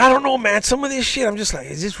happened? But I don't know, man. Some of this shit, I'm just like,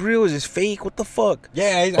 is this real? Is this fake? What the fuck?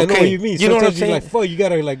 Yeah, I know what you mean. You know what I'm Sometimes you're saying? like, fuck, you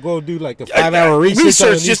gotta like go do like a 5-hour research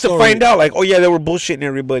on just to find out. Like, oh yeah, they were bullshitting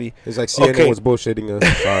everybody. It's like CNN Okay. was bullshitting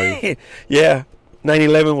us. Sorry. Yeah,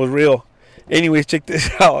 9/11 was real. Anyways, check this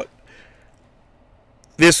out.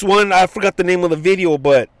 This one, I forgot the name of the video,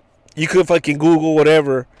 but you could fucking Google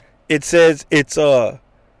whatever. It says it's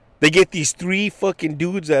they get these 3 fucking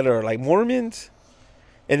dudes that are like Mormons,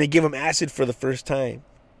 and they give them acid for the first time.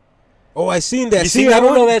 Oh, I seen that. You See, seen I that don't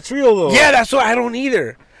one? know that's real though. Yeah, that's why I don't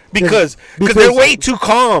either. Because Because- they're way too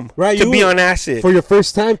calm Right, to you- be on acid. For your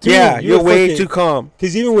first time too. Yeah, you're way too calm.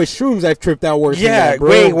 Because even with shrooms, I've tripped out worse. Yeah, than that, bro.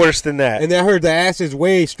 way worse than that. And I heard the acid's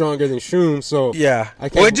way stronger than shrooms. So Yeah. I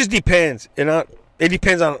can't- Well, it just depends. It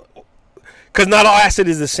depends on, because not all acid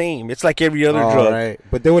is the same. It's like every other all drug. right,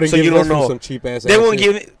 but they wouldn't So give you us don't know. some cheap ass. They won't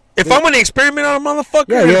give it. If I'm gonna experiment on a motherfucker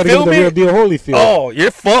Yeah, you and gotta give film the real it, deal Holyfield. oh,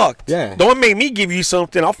 you're fucked. Yeah. Don't make me give you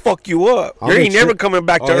something. I'll fuck you up. I'll You make ain't never sure- coming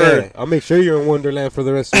back to Oh, Earth. yeah. I'll make sure you're in Wonderland for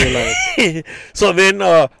the rest of your life. So then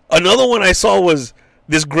another one I saw was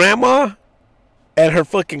this grandma and her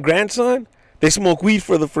fucking grandson. They smoke weed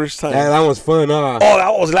for the first time. That was fun, huh? Oh, I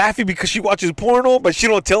was laughing because she watches porno, but she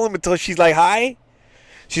don't tell him until she's like high.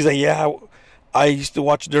 She's like, yeah, I used to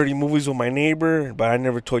watch dirty movies with my neighbor, but I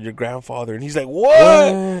never told your grandfather. And he's like,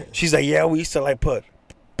 what? She's like, yeah, we used to like put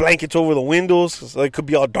blankets over the windows so it could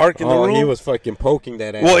be all dark in the room. He was fucking poking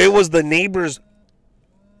that ass. Well, it was the neighbors.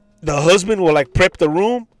 The husband will like prep the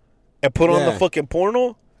room and put on the Yeah. fucking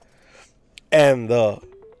porno, and the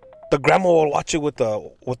grandma will watch it with the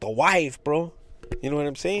wife, bro. You know what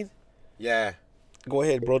I'm saying? Yeah. Go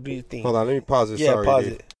ahead, bro. Do your thing. Hold on, let me pause this. Yeah, Sorry, pause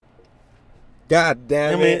dude. it. God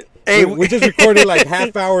damn I mean, it. hey, we just recorded like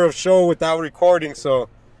half hour of show without recording, so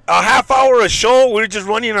A half hour of show, we were just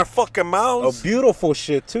running our fucking a mouths. beautiful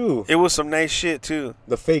shit too. It was some nice shit too.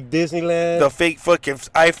 The fake Disneyland. The fake fucking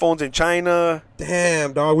iPhones in China.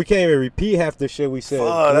 Damn, dog, we can't even repeat half the shit we said.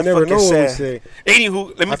 Fuck, we that's never know fucking what we sad. say.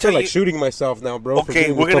 Anywho, let me I tell feel like you. shooting myself now, bro. Okay, Forgive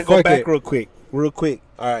me, we're gonna but go fuck back it. real quick.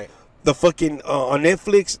 All right. The fucking on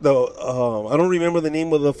Netflix, I don't remember the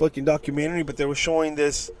name of the fucking documentary, but they were showing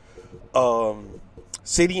this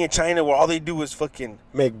city in China where all they do is fucking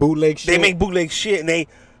Make bootleg shit. they make bootleg shit and they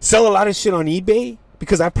sell a lot of shit on eBay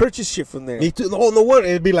because I purchased shit from there. Me too. Oh, no wonder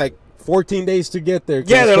it'd be like 14 days to get there. 'cause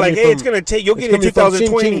Yeah, it's they're coming like, hey, from- it's gonna take. You'll it's get it in coming from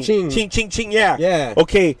 2020. ching, ching, Ching ching ching. Yeah. Yeah.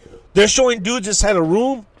 Okay, they're showing dudes inside a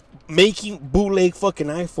room making bootleg fucking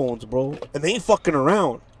iPhones, bro, and they ain't fucking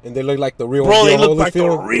around. And they look like the real Bro, they deal look like the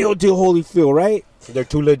Holyfield. real deal Holyfield, right? They're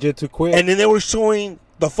too legit to quit. And then they were showing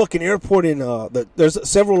the fucking airport in there's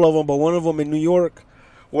several of them, but one of them in New York,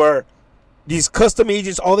 where these custom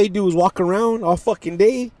agents, all they do is walk around all fucking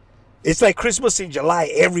day. It's like Christmas in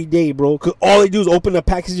July every day, bro. 'Cause all they do is open up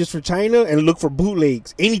packages for China and look for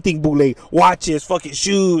bootlegs, anything bootleg, watches, fucking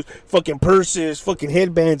shoes, fucking purses, fucking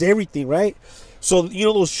headbands, everything, right? So you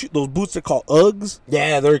know those boots are called Uggs.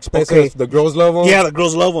 Yeah, they're expensive. Okay. The girls love them. Yeah, the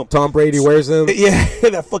girls love them. Tom Brady wears them. Yeah,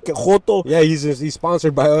 that fucking Joto. Yeah, he's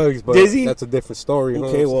sponsored by Uggs, but Is he? that's a different story.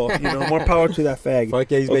 Okay, Holmes. well, more power to that fag. Fuck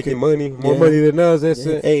yeah, he's making money, more Yeah. money than us. That's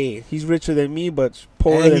it. Hey, he's richer than me, but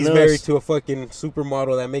poorer And than he's us. married to a fucking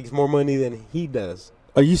supermodel that makes more money than he does.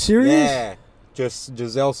 Are you serious? Yeah, just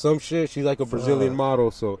Giselle some shit. She's like a Brazilian model.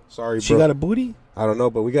 So sorry, bro. She got a booty? I don't know,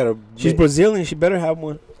 but we gotta. She's Brazilian. She better have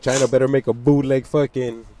one. China better make a bootleg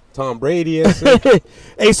fucking Tom Brady.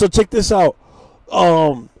 Hey, so check this out.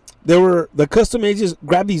 The custom agents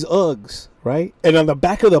grab these Uggs, right? And on the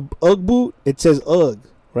back of the Ugg boot, it says Ugg,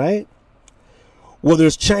 right? Well,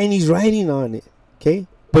 there's Chinese writing on it, okay?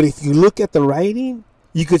 But if you look at the writing,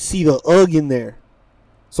 you could see the Ugg in there.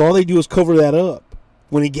 So all they do is cover that up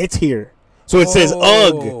when it gets here. So it says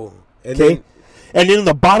Ugg, okay? And then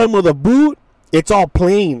the bottom of the boot, it's all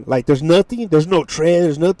plain. Like there's nothing. There's no tread.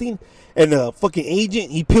 There's nothing. And the fucking agent,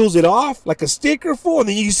 he peels it off like a sticker and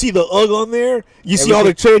then you see the Ugg on there. You see all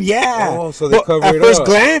the tread. Yeah. Oh, so they cover at it first up.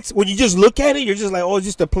 glance, when you just look at it, you're just like, oh, it's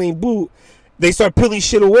just a plain boot. They start peeling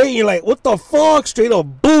shit away. You're like, what the fuck? Straight up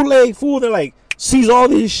bootleg, fool. They're like, sees all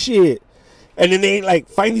this shit. And then they like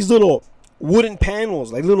find these little wooden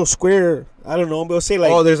panels, like little square. I don't know. They'll say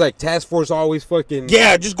like, oh, there's like task force always fucking.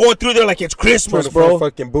 Yeah, just going through there like it's Christmas, bro.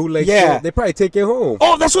 Fucking bootleg. Yeah, shit. They probably take it home.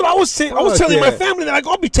 Oh, that's what I was saying. I was telling yeah. my family that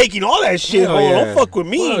I'll be taking all that shit home. Don't fuck with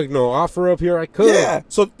me. Fuck no, offer up here I could. Yeah.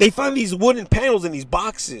 So they find these wooden panels in these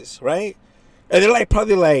boxes, right? And they're like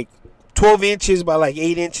probably like 12 inches by like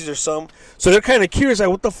 8 inches or something. So they're kind of curious, like,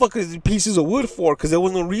 what the fuck is these pieces of wood for? Because there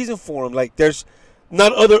was no reason for them. Like, there's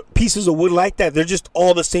not other pieces of wood like that. They're just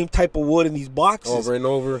all the same type of wood in these boxes. Over and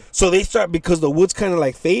over. So they start, because the wood's kind of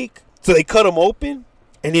like fake, so they cut them open.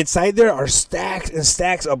 And inside there are stacks and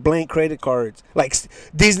stacks of blank credit cards. Like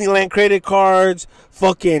Disneyland credit cards,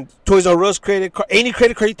 fucking Toys R Us credit card, any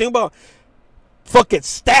credit card you think about. Fucking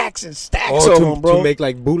stacks and stacks of them, bro. To make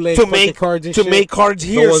like bootleg cards and to shit? make cards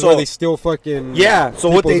here. The ones so where they still fucking. Yeah, so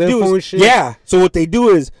what they do is. Yeah, so what they do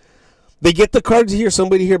is they get the cards here,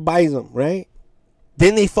 somebody here buys them, right?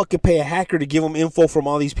 Then they fucking pay a hacker to give them info from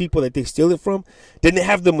all these people that they steal it from. Then they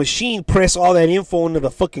have the machine press all that info into the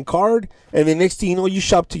fucking card. And the next thing you know, you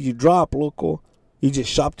shop till you drop, local. You just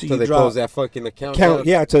shop till you drop. So they close that fucking account.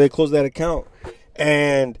 Yeah, till they close that account.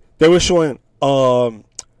 And they were showing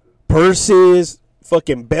purses,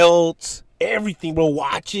 fucking belts, everything, bro.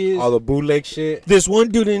 Watches. All the bootleg shit. This one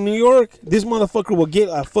dude in New York, this motherfucker will get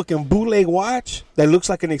a fucking bootleg watch that looks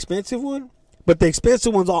like an expensive one. But the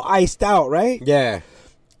expensive one's all iced out, right? Yeah.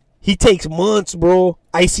 He takes months, bro,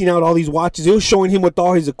 icing out all these watches. It was showing him with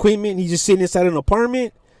all his equipment. He's just sitting inside an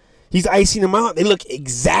apartment. He's icing them out. They look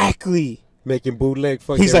exactly. Making bootleg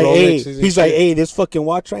fucking He's like, Rolexes hey, this fucking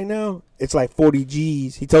watch right now, it's like 40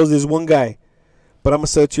 G's. He tells this one guy, but I'm going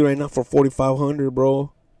to sell it to you right now for $4,500,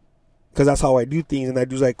 bro. Because that's how I do things. And that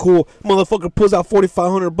dude's like, cool. Motherfucker pulls out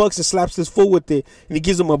 $4,500 and slaps this fool with it. And he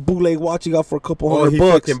gives him a bootleg watch he got for a couple $100. He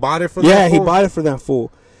fucking bought it for that Yeah, he fool? bought it for that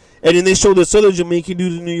fool. And then they showed this other Jamaican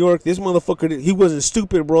dude in New York. This motherfucker, he wasn't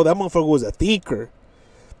stupid, bro. That motherfucker was a thinker.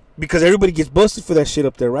 Because everybody gets busted for that shit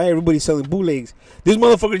up there, right? Everybody's selling bootlegs. This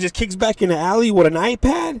motherfucker just kicks back in the alley with an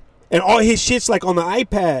iPad. And all his shit's like on the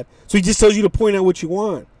iPad. So he just tells you to point out what you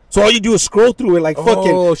want. So all you do is scroll through it like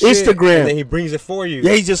fucking Instagram. And then he brings it for you.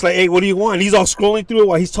 Yeah, he's just like, hey, what do you want? He's all scrolling through it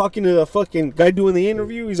while he's talking to the fucking guy doing the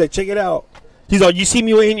interview. He's like, check it out. He's like, you see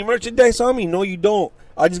me with any merchandise on me? No, you don't.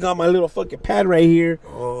 I just got my little fucking pad right here.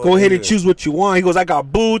 Go ahead and choose what you want. He goes, I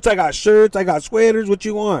got boots, I got shirts, I got sweaters. What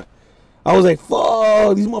you want? I was like,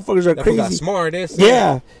 fuck, these motherfuckers are crazy. Got smart,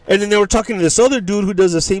 yeah. And then they were talking to this other dude who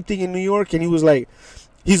does the same thing in New York, and he was like,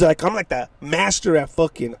 he's like, I'm like the master at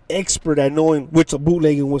fucking expert at knowing which a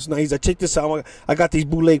bootleg and what's not. He's like, check this out. I got these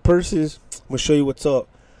bootleg purses. I'm going to show you what's up.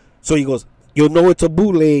 So he goes, you'll know it's a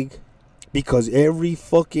bootleg because every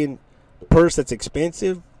fucking purse that's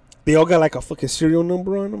expensive, they all got like a fucking serial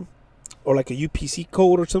number on them or like a UPC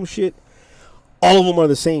code or some shit. All of them are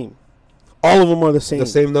the same. All of them are the same. The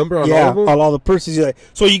same number on all of them? on all the purses. Like,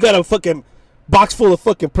 so you got a fucking box full of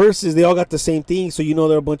fucking purses. They all got the same thing, so you know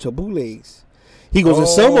they're a bunch of bootlegs. He goes, and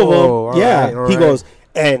some of them, yeah.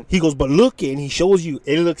 Right, he goes, but look, and he shows you,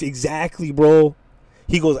 it looks exactly, bro.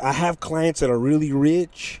 He goes, I have clients that are really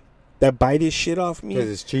rich that buy this shit off me.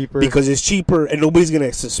 Because it's cheaper, and nobody's going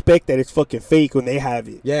to suspect that it's fucking fake when they have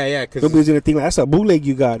it. Yeah. Nobody's going to think, like, that's a bootleg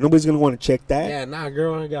you got. Nobody's going to want to check that. Yeah, nah,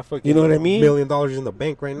 girl, I got fucking you know what I mean? $1 million in the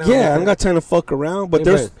bank right now. Yeah, I ain't got time to fuck around. But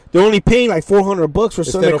they're only paying like $400 for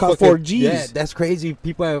something that costs 4 G's. Yeah, that's crazy.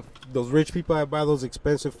 People have, those rich people that buy those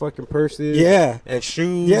expensive fucking purses. Yeah. And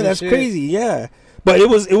shoes. Yeah, that's crazy, yeah. But it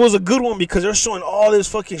was a good one because they're showing all this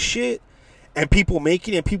fucking shit. and people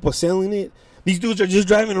making it and people selling it. These dudes are just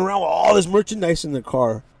driving around with all this merchandise in their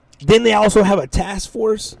car. Then they also have a task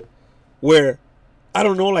force where, I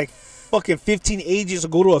don't know, like fucking 15 agents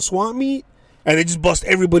will go to a swap meet and they just bust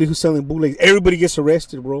everybody who's selling bootlegs. Everybody gets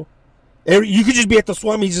arrested, bro. You could just be at the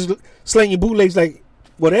swap meet just slanging bootlegs like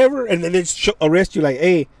whatever, and then they just arrest you like,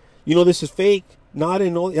 hey, you know this is fake. Not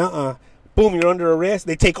in all, boom, you're under arrest.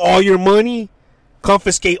 They take all your money,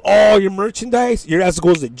 confiscate all your merchandise. Your ass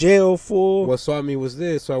goes to jail, fool. What swap meet was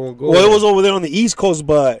this? So I won't go. Well, it was over there on the East Coast,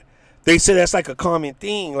 but they said that's like a common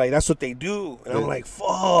thing. Like, that's what they do. And I'm like,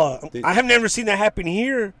 fuck. I have never seen that happen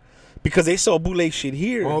here because they sell bootleg shit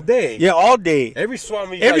here. All day? Yeah, all day. Every swap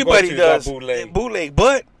meet Everybody does bootleg.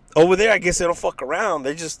 But over there, I guess they don't fuck around.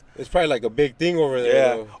 They just... It's probably like a big thing over there.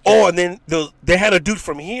 Yeah. Though. Oh, and then they had a dude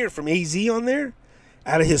from here, from AZ on there,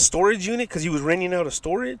 out of his storage unit because he was renting out a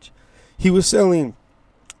storage. He was selling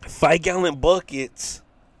 5-gallon buckets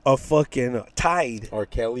of fucking Tide. R.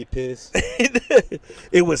 Kelly piss.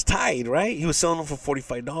 It was Tide, right? He was selling them for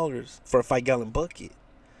 $45 for a 5-gallon bucket.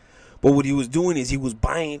 But what he was doing is he was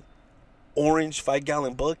buying orange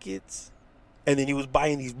 5-gallon buckets, and then he was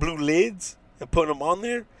buying these blue lids and putting them on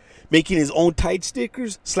there, making his own Tide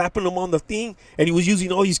stickers, slapping them on the thing, and he was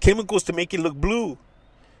using all these chemicals to make it look blue.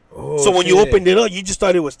 Oh, so when you opened it up, you just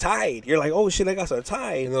thought it was Tide. You're like, oh shit, I got some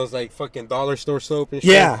Tide. And those like fucking dollar store soap and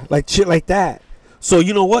shit. Yeah, like shit like that. So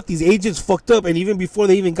you know what? These agents fucked up, and even before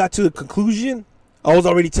they even got to the conclusion, I was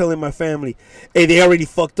already telling my family, hey, they already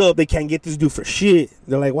fucked up. They can't get this dude for shit.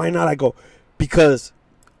 They're like, why not? I go, because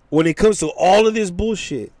when it comes to all of this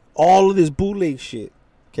bullshit, all of this bootleg shit,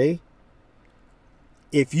 okay?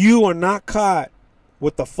 If you are not caught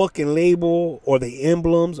with the fucking label or the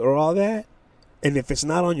emblems or all that, and if it's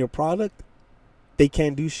not on your product, they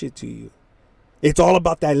can't do shit to you. It's all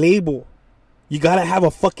about that label. You gotta have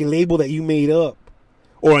a fucking label that you made up,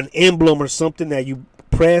 or an emblem or something that you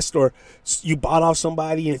pressed or you bought off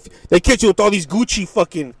somebody. And if they catch you with all these Gucci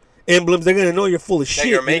fucking emblems, they're gonna know you're full of shit.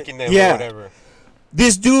 You're making them or whatever.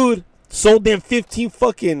 This dude sold them 15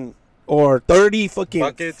 fucking or 30 fucking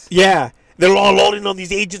buckets. Yeah, they're all loading them.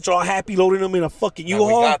 These agents are all happy loading them in a fucking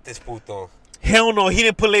U-Haul. We got this puto. Hell no, he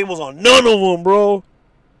didn't put labels on none of them, bro.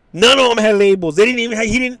 None of them had labels. They didn't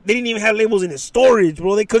even have labels in his storage,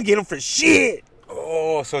 bro. They couldn't get them for shit.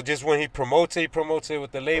 Oh, so just when he promotes it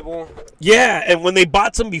with the label? Yeah, and when they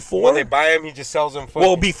bought some before. When they buy him, he just sells them fucking.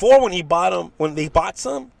 Well, before when they bought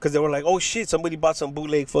some, because they were like, oh shit, somebody bought some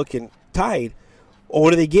bootleg fucking Tide. Or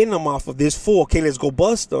what are they getting them off of? This fool. Okay, let's go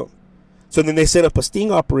bust them. So then they set up a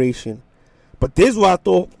sting operation. But this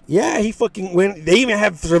vato, yeah, he fucking went. They even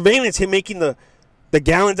have surveillance, him making the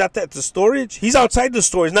gallons out at the storage. He's outside the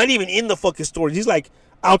storage, not even in the fucking storage. He's like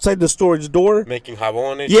outside the storage door. Making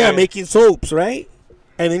jabón and yeah, shit. Making soaps, right?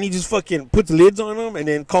 And then he just fucking puts lids on them and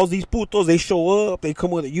then calls these putos. They show up. They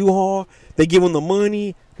come with a U-Haul. They give him the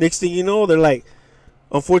money. Next thing you know, they're like,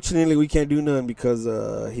 unfortunately, we can't do none because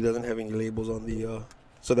he doesn't have any labels on the...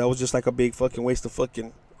 So that was just like a big fucking waste of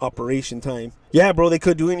fucking operation time. Yeah, bro, they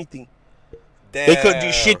couldn't do anything. Damn. They couldn't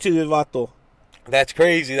do shit to this vato. That's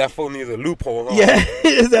crazy. That fool needs a loophole, huh? Yeah,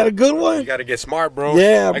 is that a good one? You gotta get smart, bro.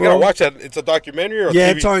 Yeah, I bro. gotta watch that. It's a documentary or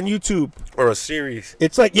yeah, TV? it's on YouTube. Or a series.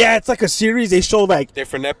 It's like a series. They show like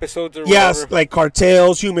Different episodes or yeah, whatever? like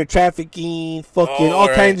cartels, human trafficking, fucking all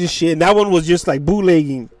kinds of shit. And that one was just like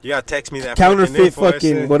bootlegging. You gotta text me that counterfeit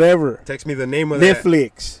fucking whatever. Text me the name of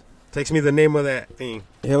Netflix. that. Text me the name of that thing.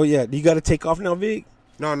 Hell yeah. You got to take off now, Vic?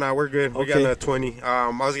 No, we're good. We got another 20. I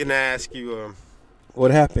was gonna ask you.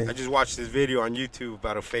 What happened? I just watched this video on YouTube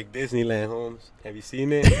about a fake Disneyland, Holmes. Have you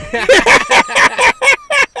seen it?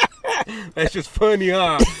 That's just funny,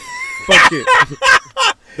 huh? Fuck it.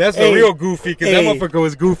 That's the real goofy, because that motherfucker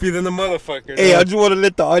was goofy than the motherfucker. Hey, I just want to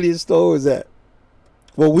let the audience know is that,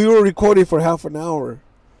 well, we were recording for half an hour.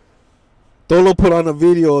 Tolo put on a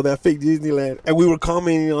video of that fake Disneyland, and we were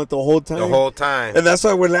commenting on it the whole time. The whole time. And that's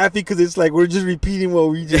why we're laughing, because it's like we're just repeating what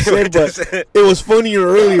we just said, but it was funnier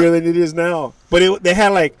earlier than it is now. But they had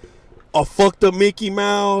like a fucked up Mickey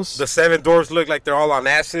Mouse. The 7 dwarfs look like they're all on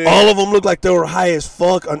acid. All of them look like they were high as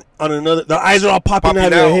fuck on another. Their eyes are all popping out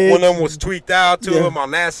of their heads. One of them was tweaked out. Two of them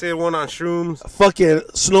on acid. One on shrooms. Fucking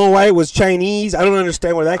Snow White was Chinese. I don't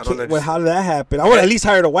understand where that came. How did that happen? I would at least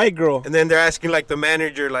hired a white girl. And then they're asking like the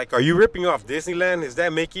manager, like, "Are you ripping off Disneyland? Is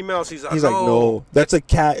that Mickey Mouse?" He's like, "No, that's a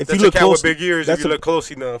cat. If that's you look a cat close, with big ears. If you look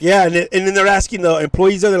close enough." Yeah, and then they're asking the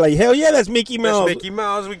employees. They're like, "Hell yeah, that's Mickey Mouse. That's Mickey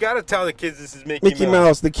Mouse. We gotta tell the kids this is Mickey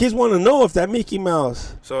Mouse. The kids want to know if that Mickey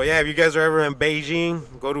Mouse. So yeah, if you guys are ever in Beijing,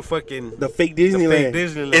 go to fucking the fake Disneyland.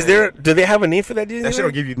 Is there? Do they have a name for that Disneyland? That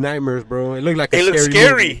shit'll give you nightmares, bro. It looked like it looks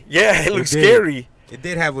scary. Movie. Yeah, it looks scary. It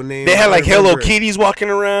did have a name. They had like I remember Hello it. Kitties walking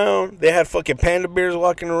around. They had fucking panda bears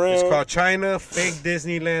walking around. It's called China Fake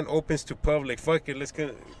Disneyland opens to public. Fuck it,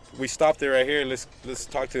 we stopped there right here. Let's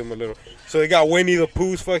talk to them a little. So they got Winnie the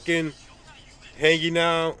Pooh's fucking hanging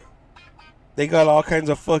out, They got all kinds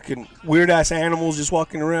of fucking weird ass animals just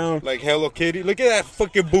walking around. like Hello Kitty. Look at that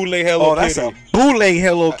fucking bootleg Hello Oh, that's Kitty. a bootleg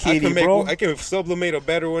Hello Kitty, bro. I can sublimate a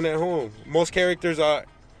better one at home. Most characters are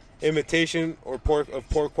imitation or poor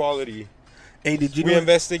quality. Hey, did you We know?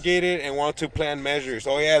 investigated and want to plan measures.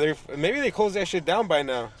 Oh yeah, maybe they closed that shit down by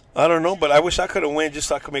now, I don't know, but I wish I could have went just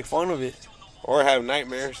so I could make fun of it. or have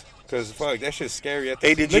nightmares. Cause fuck, that shit's scary.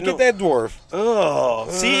 Hey, did Look you at that dwarf. Oh,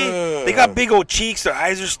 see, they got big old cheeks. Their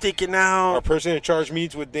eyes are sticking Our out. person in charge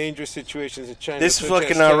meets with dangerous situations in China. This is such as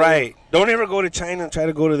fucking China. not right. Don't ever go to China and try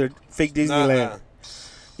to go to their fake Disneyland. Nah.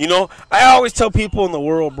 You know, I always tell people in the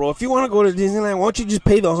world, bro, if you want to go to Disneyland, why don't you just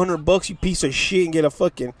pay the $100, you piece of shit, and get a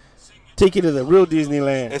fucking ticket to the real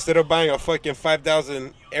Disneyland? Instead of buying a fucking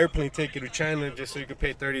 5,000 airplane ticket to China just so you could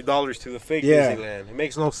pay $30 to the fake Yeah. Disneyland, it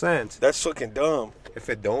makes no sense. That's fucking dumb. If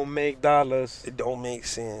it don't make dollars, It don't make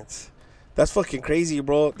sense. That's fucking crazy,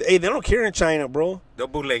 bro. Hey, they don't care in China, bro. they'll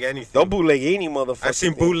bootleg anything. They'll bootleg any motherfucker. I've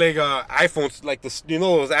seen bootleg iPhones, like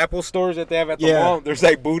those Apple stores that they have at the Yeah. mall. There's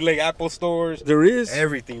like bootleg Apple stores. There is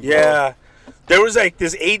Everything. Bro. Yeah, there was like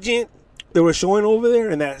this agent they were showing over there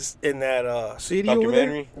in that city over there.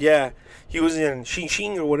 Documentary? Yeah, he was in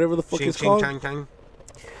Xinjiang or whatever the fuck Ching, it's ching, called. chang, chang.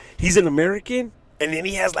 He's an American, and then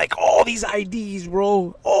he has like all these IDs,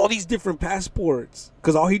 bro, all these different passports,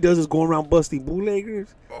 because all he does is go around busting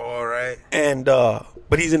bootleggers. All right. And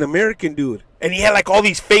but he's an American dude, and he had like all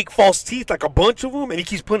these fake false teeth, like a bunch of them, and he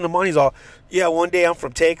keeps putting them on. He's all, yeah, one day I'm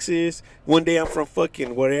from Texas, one day I'm from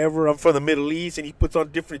fucking wherever, I'm from the Middle East, and he puts on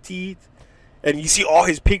different teeth, and you see all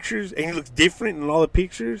his pictures, and he looks different in all the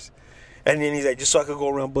pictures, and then he's like, just so I could go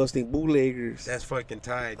around busting bootleggers. That's fucking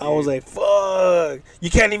tight. I was like, fuck, you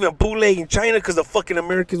can't even bootleg in China because the fucking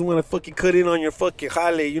Americans want to fucking cut in on your fucking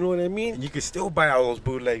jale, you know what I mean? you can still buy all those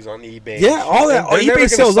bootlegs on eBay. Yeah, all that. They're never eBay gonna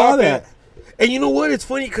sells all stop that. it. And you know what? It's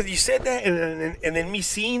funny because you said that, and then me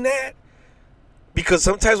seeing that, because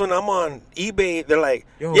sometimes when I'm on eBay, they're like,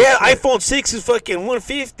 Yo, yeah, shit. iPhone 6 is fucking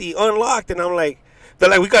 150 unlocked, and I'm like, they're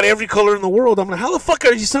like, we got every color in the world. I'm like, how the fuck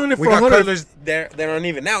are you selling it We for got 100? colors that aren't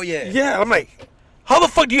even out yet. Yeah, I'm like, how the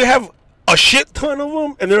fuck do you have a shit ton of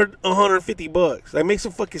them and they're $150? That makes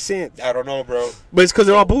some fucking sense. I don't know, bro. But it's because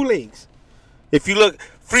they're all bootlegs. If you look,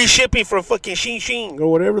 free shipping from fucking Xinjiang or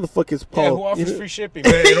whatever the fuck it's called. Yeah, who offers You know? free shipping?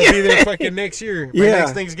 But it'll be there fucking next year. By Yeah.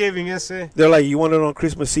 next Thanksgiving, yes, sir. They're like, you want it on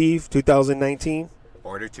Christmas Eve, 2019?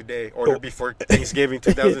 Order today. Order before Thanksgiving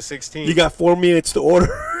 2016. You got 4 minutes to order.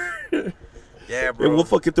 Yeah, bro. And we'll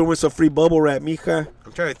fucking throw in some free bubble wrap, mija.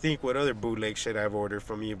 I'm trying to think what other bootleg shit I've ordered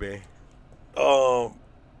from eBay. Oh,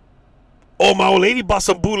 my old lady bought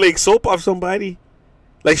some bootleg soap off somebody.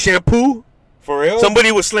 Like shampoo. For real?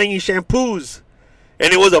 Somebody was slanging shampoos.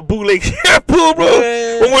 And it was a bootleg shampoo, bro.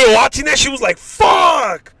 Man. When we were watching that, she was like,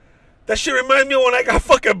 fuck. That shit reminds me of when I got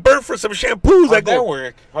fucking burnt for some shampoos. How'd I go, that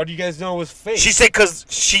work? How do you guys know it was fake? she said because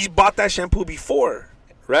she bought that shampoo before,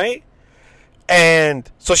 right? And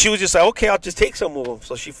so she was just like, okay, I'll just take some of them.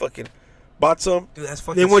 So she fucking bought some. Dude, that's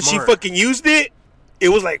fucking Then when smart. she fucking used it, it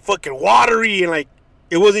was like fucking watery and like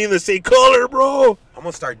it wasn't even the same color, bro. I'm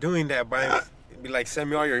gonna start doing that. Be like, send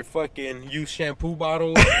me all your fucking used shampoo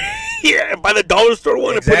bottles. Yeah, and buy the dollar store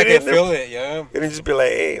one Exactly, and put it in fill there. it, yeah. And then just be like,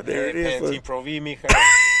 hey, there it is. Pantene fuck. Pro V, mija.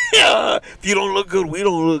 Yeah, if you don't look good, we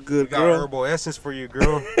don't look good, We got girl. herbal essence for you,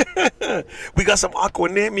 girl. We got some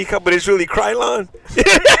Aquanet, mija, but it's really Krylon.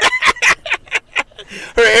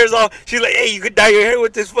 Her hair's all. She's like, hey, you could dye your hair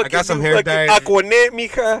with this fucking. got some new hair fucking dye. Aquanet,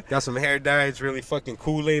 mija. Got some hair dye. It's really fucking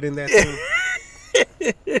Kool-Aid in that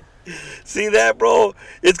too. See that, bro?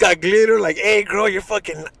 It's got glitter. Like, hey, girl, your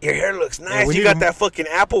hair looks nice. we You need got to- that fucking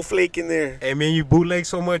apple flake in there. Hey, man, you bootleg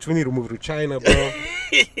so much, we need to move to China, bro.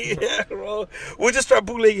 Yeah, bro. We'll just start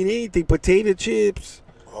bootlegging anything. Potato chips.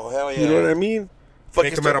 Oh, hell yeah. You know what I mean?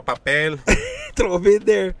 Make them out of papel. Throw them in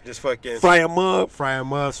there. Just fucking Fry them up. fry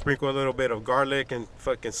them up, sprinkle a little bit of garlic and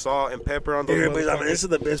fucking salt and pepper on those Everybody's like, man, this motherfuckers. is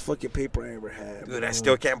the best fucking paper I ever had. Dude, I bro.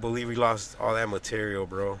 still can't believe we lost all that material,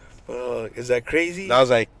 bro. Fuck, is that crazy? That was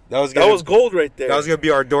That was gold right there. That was gonna be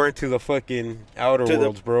our door into the fucking outer to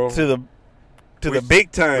worlds, bro. the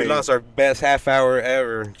big time. We lost our best half hour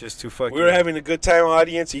ever just to fucking. We were having a good time,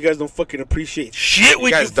 audience. You guys don't fucking appreciate shit. You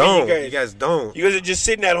guys do for don't. You You guys don't. guys are just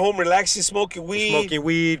sitting at home, relaxing, smoking weed. Smoking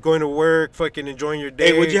weed, going to work, fucking enjoying your day.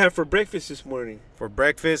 Hey, what'd you have for breakfast this morning? For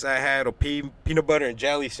breakfast, I had a peanut butter and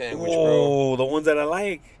jelly sandwich, bro. Oh, the ones that I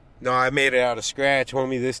like. No, I made it out of scratch,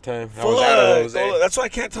 homie, this time. I was out of those, Fuck, that's why I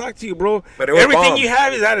can't talk to you, bro. But it was everything bomb. you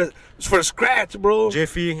have is it's for scratch, bro.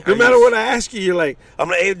 Jiffy. No matter what I ask you, you're like, I'm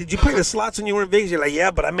like, hey, did you play the slots when you were in Vegas? You're like,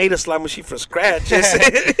 yeah, but I made a slot machine from scratch.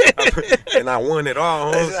 And I won it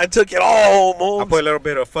all, Holmes. I took it all, Holmes. I put a little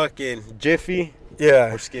bit of fucking Jiffy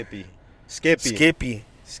Yeah. or Skippy.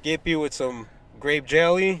 Skippy with some grape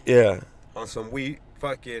jelly Yeah. on some wheat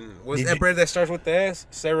fucking... What's Did that you- bread that starts with the S?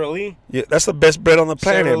 Sara Lee? Yeah, that's the best bread on the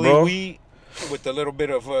planet, Sara Lee bro. wheat with a little bit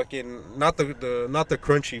of fucking... Not the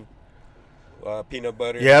crunchy peanut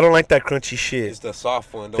butter. Yeah, I don't like that crunchy shit. It's the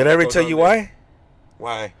soft one. Did I ever tell you why?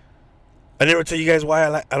 Why? I never tell you guys why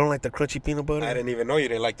I don't like the crunchy peanut butter. I didn't even know you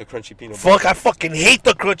didn't like the crunchy peanut Fuck, butter. I fucking hate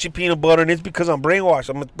the crunchy peanut butter, and it's because I'm brainwashed.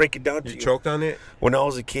 I'm gonna break it down to You you. choked on it? When I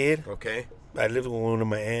was a kid, Okay. I lived with one of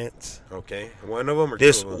my aunts. Okay. One of them or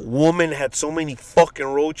This two of them? woman had so many fucking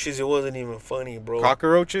roaches, it wasn't even funny, bro.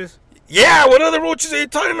 Cockroaches? Yeah, what other roaches are you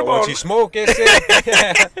talking The about? ones you smoke, ese?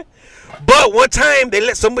 But one time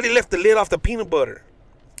somebody left the lid off the peanut butter.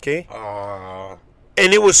 Okay?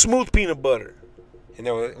 And it was smooth peanut butter. And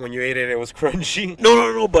then when you ate it, it was crunchy.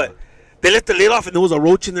 No, but they left the lid off and there was a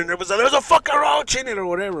roach in there, and there was a fucking roach in it or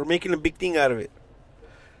whatever, making a big thing out of it.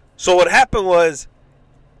 So what happened was,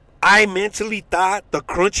 I mentally thought the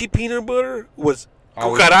crunchy peanut butter was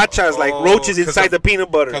cucarachas, like roaches inside the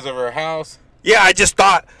peanut butter. Because of her house? Yeah, I just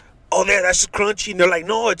thought, oh, that's just crunchy. And they're like,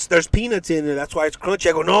 no, there's peanuts in there. That's why it's crunchy.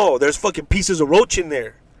 I go, no, there's fucking pieces of roach in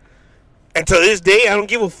there. And to this day, I don't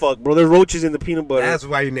give a fuck, bro. There's roaches in the peanut butter. That's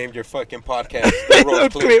why you named your fucking podcast the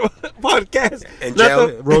Roach Clip. Podcast. And Not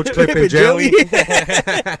jelly. the- Roach Clip and jelly.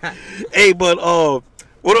 Hey, but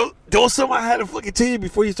there was something I had to fucking tell you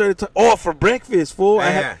before you started talking. Oh, for breakfast, fool.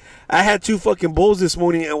 Yeah. I had 2 fucking bowls this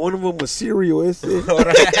morning, and one of them was cereal. It's it.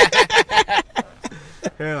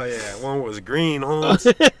 Hell yeah. One was green, Holmes.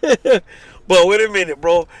 But wait a minute,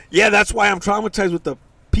 bro. Yeah, that's why I'm traumatized with the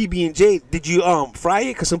PB&J. Did you fry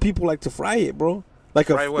it? Because some people like to fry it, bro. Like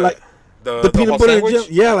Fry what? like the the peanut whole butter and sandwich?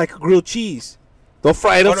 jam. Yeah, like grilled cheese. They'll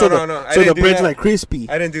fry it up Oh, no. I so the didn't do bread's that. like crispy.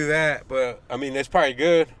 I didn't do that, but I mean, it's probably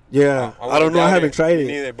good. Yeah, I don't know. I haven't tried it.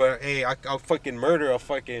 Neither, but hey, I'll fucking murder a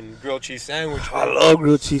fucking grilled cheese sandwich. I love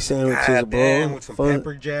grilled cheese sandwiches, God bro. damn, with some Fun.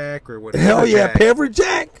 pepper jack or whatever. Hell yeah, jack. pepper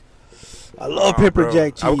jack. I love pepper bro.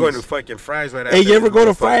 jack cheese. I'm going to fucking Fries right after. Hey, you ever this go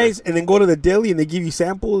to motherfucker. Fry's and then go to the deli and they give you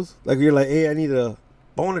samples? Like you're like, hey, I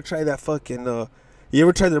want to try that fucking. You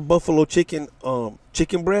ever try their buffalo chicken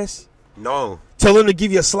breast? No, Tell them to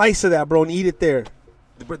give you a slice of that, bro, and eat it there.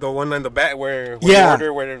 the one on the back where Yeah. you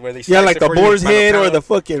order where they Yeah, slice like it the for you boar's by the head or pound. the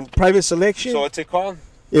fucking private selection. So what's it called?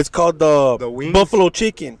 It's called The wings? buffalo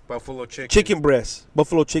chicken. Buffalo chicken. Chicken breast.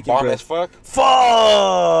 Buffalo chicken Bomb as breast. fuck.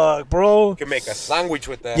 Fuck, bro. You can make a sandwich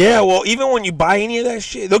with that. Yeah, well, even when you buy any of that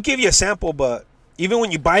shit, they'll give you a sample, but even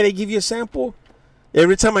when you buy, they give you a sample.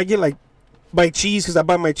 Every time I get, like, buy cheese, because I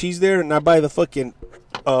buy my cheese there, and I buy the fucking,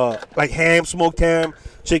 like, ham, smoked ham,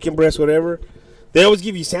 chicken breast, whatever, they always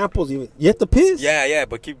give you samples. You have to piss? Yeah,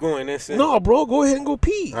 but keep going. Listen. No, bro, go ahead and go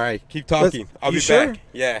pee. All right, keep talking. I'll you be sure? back.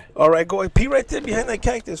 Yeah. All right, go ahead. Pee right there behind that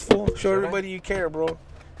cactus, fool. Show everybody you care, bro.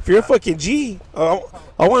 If you're a fucking G, I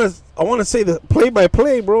want to say the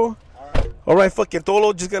play-by-play, bro. All right, fucking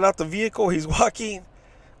Tolo just got out the vehicle. He's walking.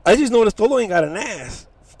 I just noticed Tolo ain't got an ass.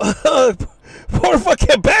 Poor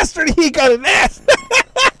fucking bastard, he got an ass.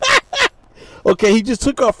 Okay, he just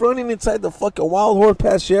took off running inside the fucking Wild Horse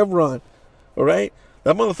past Chevron. All right?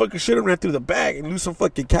 That motherfucker should have ran through the back and lose some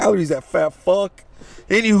fucking calories, that fat fuck.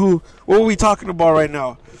 Anywho, what were we talking about right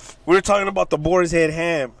now? We're talking about the boar's head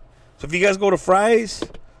ham. So if you guys go to Fry's,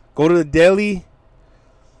 go to the deli,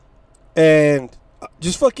 and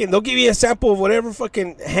just fucking, they'll give you a sample of whatever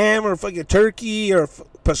fucking ham or fucking turkey or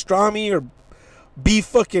pastrami or beef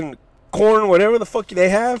fucking corn, whatever the fuck they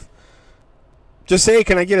have. Just say,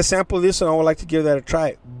 can I get a sample of this? And I would like to give that a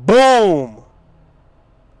try. Boom!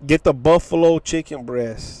 Get the buffalo chicken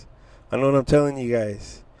breast. I know what I'm telling you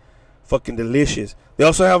guys. Fucking delicious. They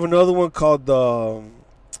also have another one called the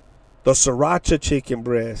sriracha chicken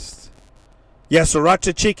breast. Yeah,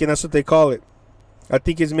 sriracha chicken. That's what they call it. I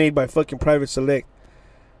think it's made by fucking Private Select.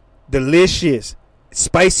 Delicious.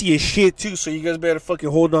 Spicy as shit, too. So you guys better fucking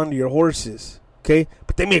hold on to your horses. Okay?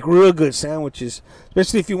 But they make real good sandwiches.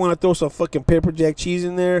 Especially if you want to throw some fucking pepper jack cheese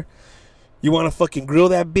in there. You want to fucking grill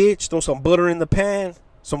that bitch. Throw some butter in the pan.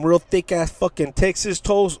 Some real thick ass fucking Texas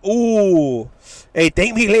toast. Ooh. Hey,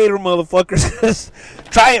 thank me later, motherfuckers.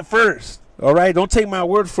 Try it first. All right? Don't take my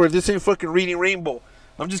word for it. This ain't fucking Reading Rainbow.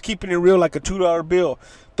 I'm just keeping it real like a $2 bill.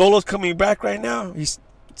 Dolo's coming back right now. He's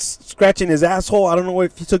scratching his asshole. I don't know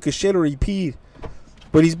if he took a shit or he peed.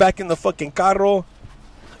 But he's back in the fucking carro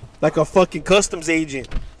like a fucking customs agent.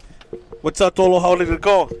 What's up, Tolo? How did it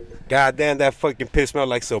go? Goddamn, that fucking piss smelled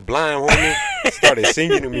like Sublime, homie. Started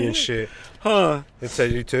singing to me and shit. Huh? It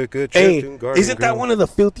said you took a trip Hey, to Garden isn't that Grove. one of the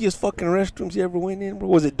filthiest fucking restrooms you ever went in, bro?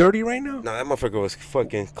 Was it dirty right now? Nah, that motherfucker was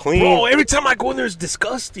fucking clean. Bro, every time I go in there, it's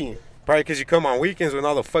disgusting. Probably because you come on weekends when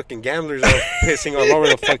all the fucking gamblers are pissing all over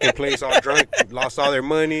the fucking place, all drunk, lost all their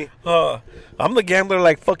money. I'm the gambler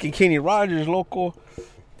like fucking Kenny Rogers, local.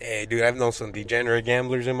 Hey, dude, I've known some degenerate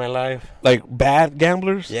gamblers in my life. Like bad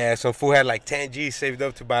gamblers? Yeah, some fool had like 10 G's saved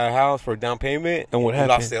up to buy a house for a down payment. And what he happened?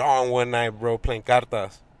 lost it all in one night, bro, playing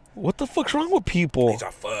cartas. What the fuck's wrong with people? He's all,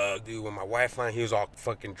 fuck, dude. When my wife found, he was all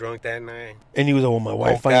fucking drunk that night. And he was like, well, my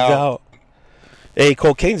wife Coked finds out. out. Hey,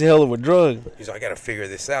 cocaine's a hell of a drug. He's like, I gotta figure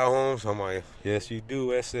this out, Holmes. I'm like, yes, you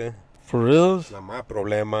do, ese. For real? It's not my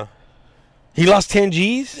problema. He lost 10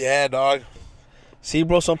 G's? Yeah, dog. See,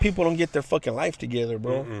 bro, some people don't get their fucking life together,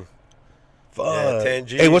 bro. Mm-mm. Fuck. Yeah, 10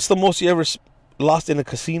 G's. Hey, what's the most you ever lost in a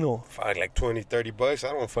casino? Fuck, like 20, 30 bucks. I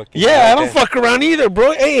don't fucking. Yeah, I don't fuck around either,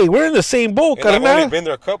 bro. Hey, we're in the same boat, And I've only carnal. been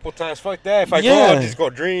there a couple times. Fuck that. If I go, Yeah. I'll just go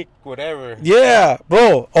drink, whatever. Yeah,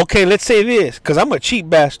 bro. Okay, let's say this, because I'm a cheap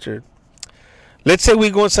bastard. Let's say we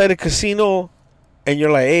go inside a casino, and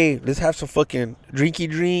you're like, hey, let's have some fucking drinky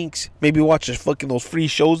drinks. Maybe watch those free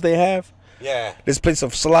shows they have. Yeah. Let's play some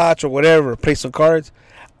slots or whatever. Play some cards.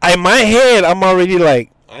 In my head, I'm already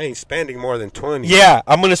like, I ain't spending more than 20. yeah,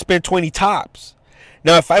 I'm going to spend 20 tops.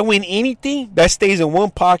 Now, if I win anything, that stays in one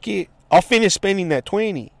pocket. I'll finish spending that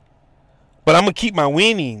 20. But I'm going to keep my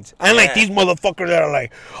winnings. I ain't like Yeah. these motherfuckers that are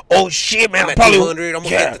like, oh, shit, man. I'm I at probably 200. I'm gonna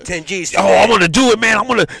get the 10 G's. Oh, I'm going to do it, man. I'm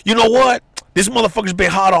going to, you know what? This motherfucker's been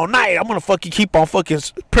hot all night. I'm going to fucking keep on fucking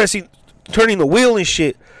turning the wheel and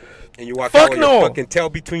shit. And you walk Fuck out with no. your fucking tail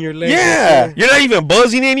between your legs. Yeah. You're not even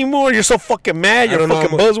buzzing anymore. You're so fucking mad. I Your don't know.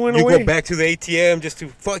 fucking buzz went you away. go back to the ATM just to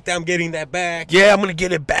fuck that. I'm getting that back. Yeah, I'm going to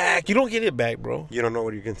get it back. You don't get it back, bro. You don't know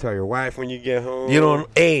what you can tell your wife when you get home. You don't.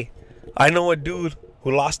 Hey, I know a dude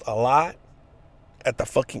who lost a lot at the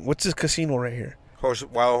fucking. What's this casino right here?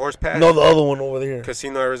 Wild Horse Pass? No, the other one over there.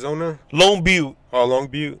 Casino Arizona? Lone Butte. Oh, Long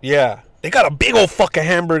Butte? Yeah. They got a big old fucking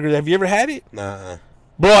hamburger. Have you ever had it? Nah.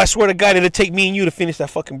 Bro, I swear to God, it'll take me and you to finish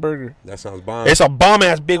that fucking burger. That sounds bomb. It's a bomb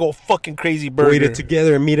ass big old fucking crazy burger. We eat it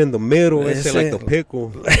together and meet in the middle. It's That's like it. the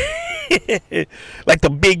pickle. Like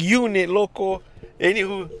the big unit, loco.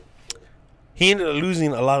 Anywho, he ended up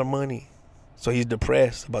losing a lot of money. So he's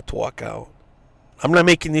depressed, about to walk out. I'm not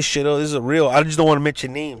making this shit up. This is a real. I just don't want to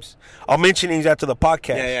mention names. I'll mention names after the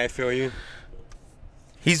podcast. Yeah, I feel you.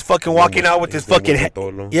 He's fucking walking out with his fucking hat.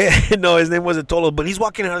 Tolo. Yeah, no, his name wasn't Tolo, but he's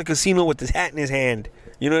walking out of the casino with his hat in his hand.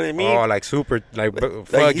 You know what I mean? Oh, like super. Like, fuck,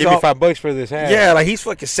 he's give me all- $5 for this hat. Yeah, like he's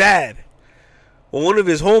fucking sad. Well, one of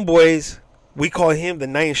his homeboys, we call him the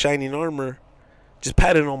knight in shining armor, just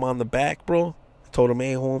patted him on the back, bro. Told him,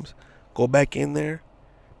 hey, Holmes, go back in there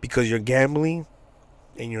because you're gambling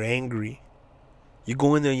and you're angry. You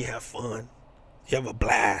go in there, you have fun. You have a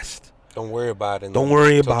blast. Don't worry about it. Don't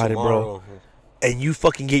worry Till about it, bro. tomorrow. And you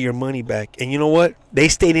fucking get your money back. And you know what? They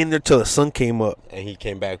stayed in there till the sun came up. And he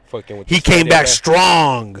came back fucking with He the came Sunday back back.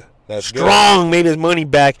 strong. That's strong, made his money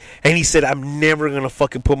back. And he said, I'm never going to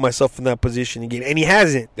fucking put myself in that position again. And he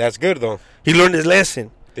hasn't. That's good, though. He learned his lesson.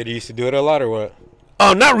 Did he used to do it a lot or what?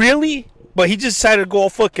 Oh, not really. But he just decided to go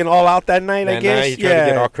fucking all out that night, I That guess. night, he tried to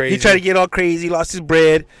get all crazy. He tried to get all crazy, lost his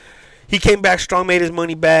bread. He came back strong, made his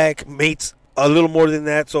money back, mates a little more than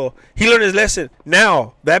that. So he learned his lesson.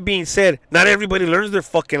 Now, that being said, not everybody learns their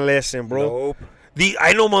fucking lesson, bro. Nope.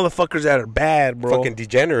 I know motherfuckers that are bad, bro. Fucking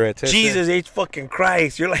degenerates. Jesus H fucking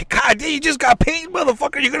Christ. You're like, God damn, you just got paid,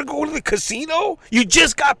 motherfucker. You're going to go to the casino? You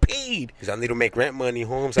just got paid. Because I need to make rent money,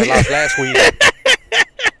 Holmes. I lost last week.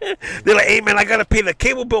 They're like, hey, man, I got to pay the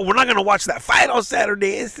cable bill. We're not going to watch that fight on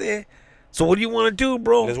Saturday. So what do you want to do,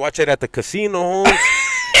 bro? Let's watch it at the casino, Holmes.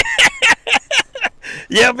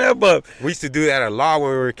 Yeah, man, but We used to do that a lot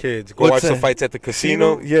when we were kids. Go What's watch the that? fights at the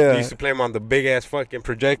casino. Yeah. We used to play them on the big-ass fucking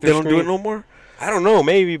projector they don't do screen. it no more? I don't know,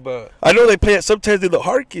 maybe, but... I know they play it sometimes in the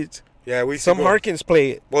Harkins. Yeah, we used Some to go- Harkins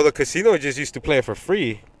play it. Well, the casino just used to play it for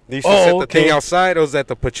free. They used to Oh, set the okay. thing outside. It was at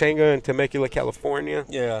the Pachanga in Temecula, California.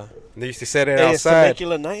 Yeah. They used to set it Hey, is outside.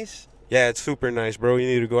 Temecula nice? Yeah, it's super nice, bro. You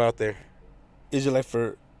need to go out there. Is it like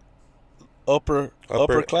for upper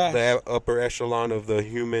class? The upper echelon of the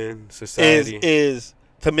human society. Is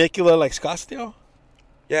Temecula like Scottsdale?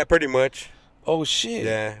 Yeah, pretty much. Oh, shit.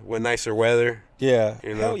 Yeah, with nicer weather. Yeah.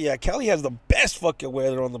 You know? Hell yeah. Cali has the best fucking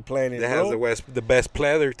weather on the planet, It bro. has the best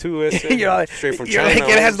pleather, too. You're like, Straight from you're China. like,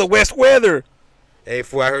 it has the west weather. Hey,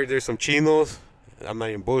 fool, I heard there's some chinos. I'm not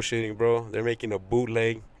even bullshitting, bro. They're making a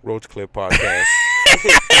bootleg Roach Clip podcast.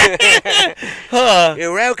 Huh.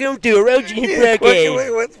 Welcome to Roach Clip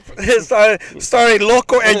Podcast. Starring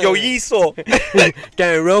Loco and Yoyizo.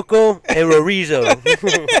 Starring Rocco and Chorizo.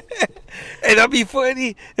 Hey, that'd be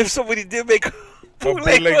funny if somebody did make a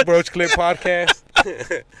Bootleg Roach Clip Podcast.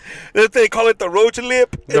 They call it the Roach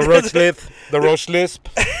Lip. The Roach Lip. The Roach Lisp.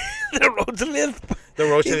 The Roach Lip. The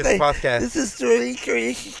Roach Lisp Podcast. This is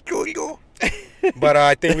Chorizo. But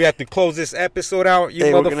I think we have to close this episode out, you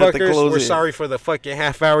motherfuckers. We're sorry for the fucking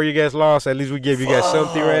half hour you guys lost. At least we gave you guys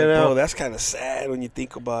something right now. Bro, that's kind of sad when you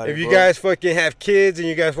think about it. If you guys fucking have kids and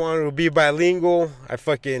you guys want to be bilingual, I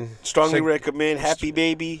fucking strongly recommend Happy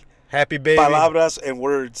Baby. Happy Baby. Palabras and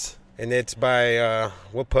Words. And it's by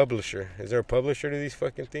what publisher? Is there a publisher to these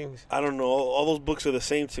fucking things? I don't know. All those books are the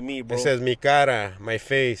same to me, bro. It says mi cara, my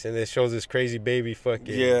face, and it shows this crazy baby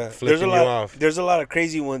fucking flipping you off. There's a lot of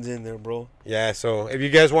crazy ones in there, bro. Yeah, so if you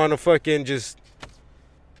guys want to fucking just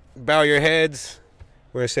bow your heads,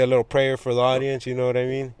 we're going to say a little prayer for the audience, you know what I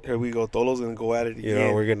mean? Here we go. Tolo's going to go at it again. You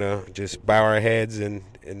know, we're going to just bow our heads and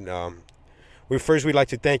we'd like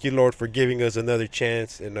to thank you, Lord, for giving us another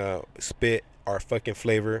chance and spit our fucking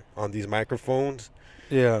flavor on these microphones.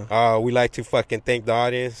 Yeah. We like to fucking thank the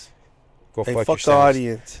audience. Go fuck yourselves.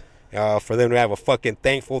 The audience. For them to have a fucking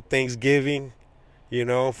thankful Thanksgiving. You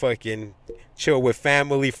know, fucking chill with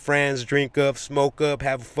family, friends, drink up, smoke up,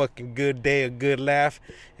 have a fucking good day, a good laugh,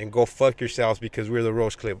 and go fuck yourselves because we're the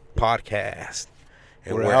Roach Clip Podcast.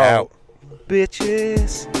 And we're out.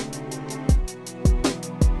 Bitches.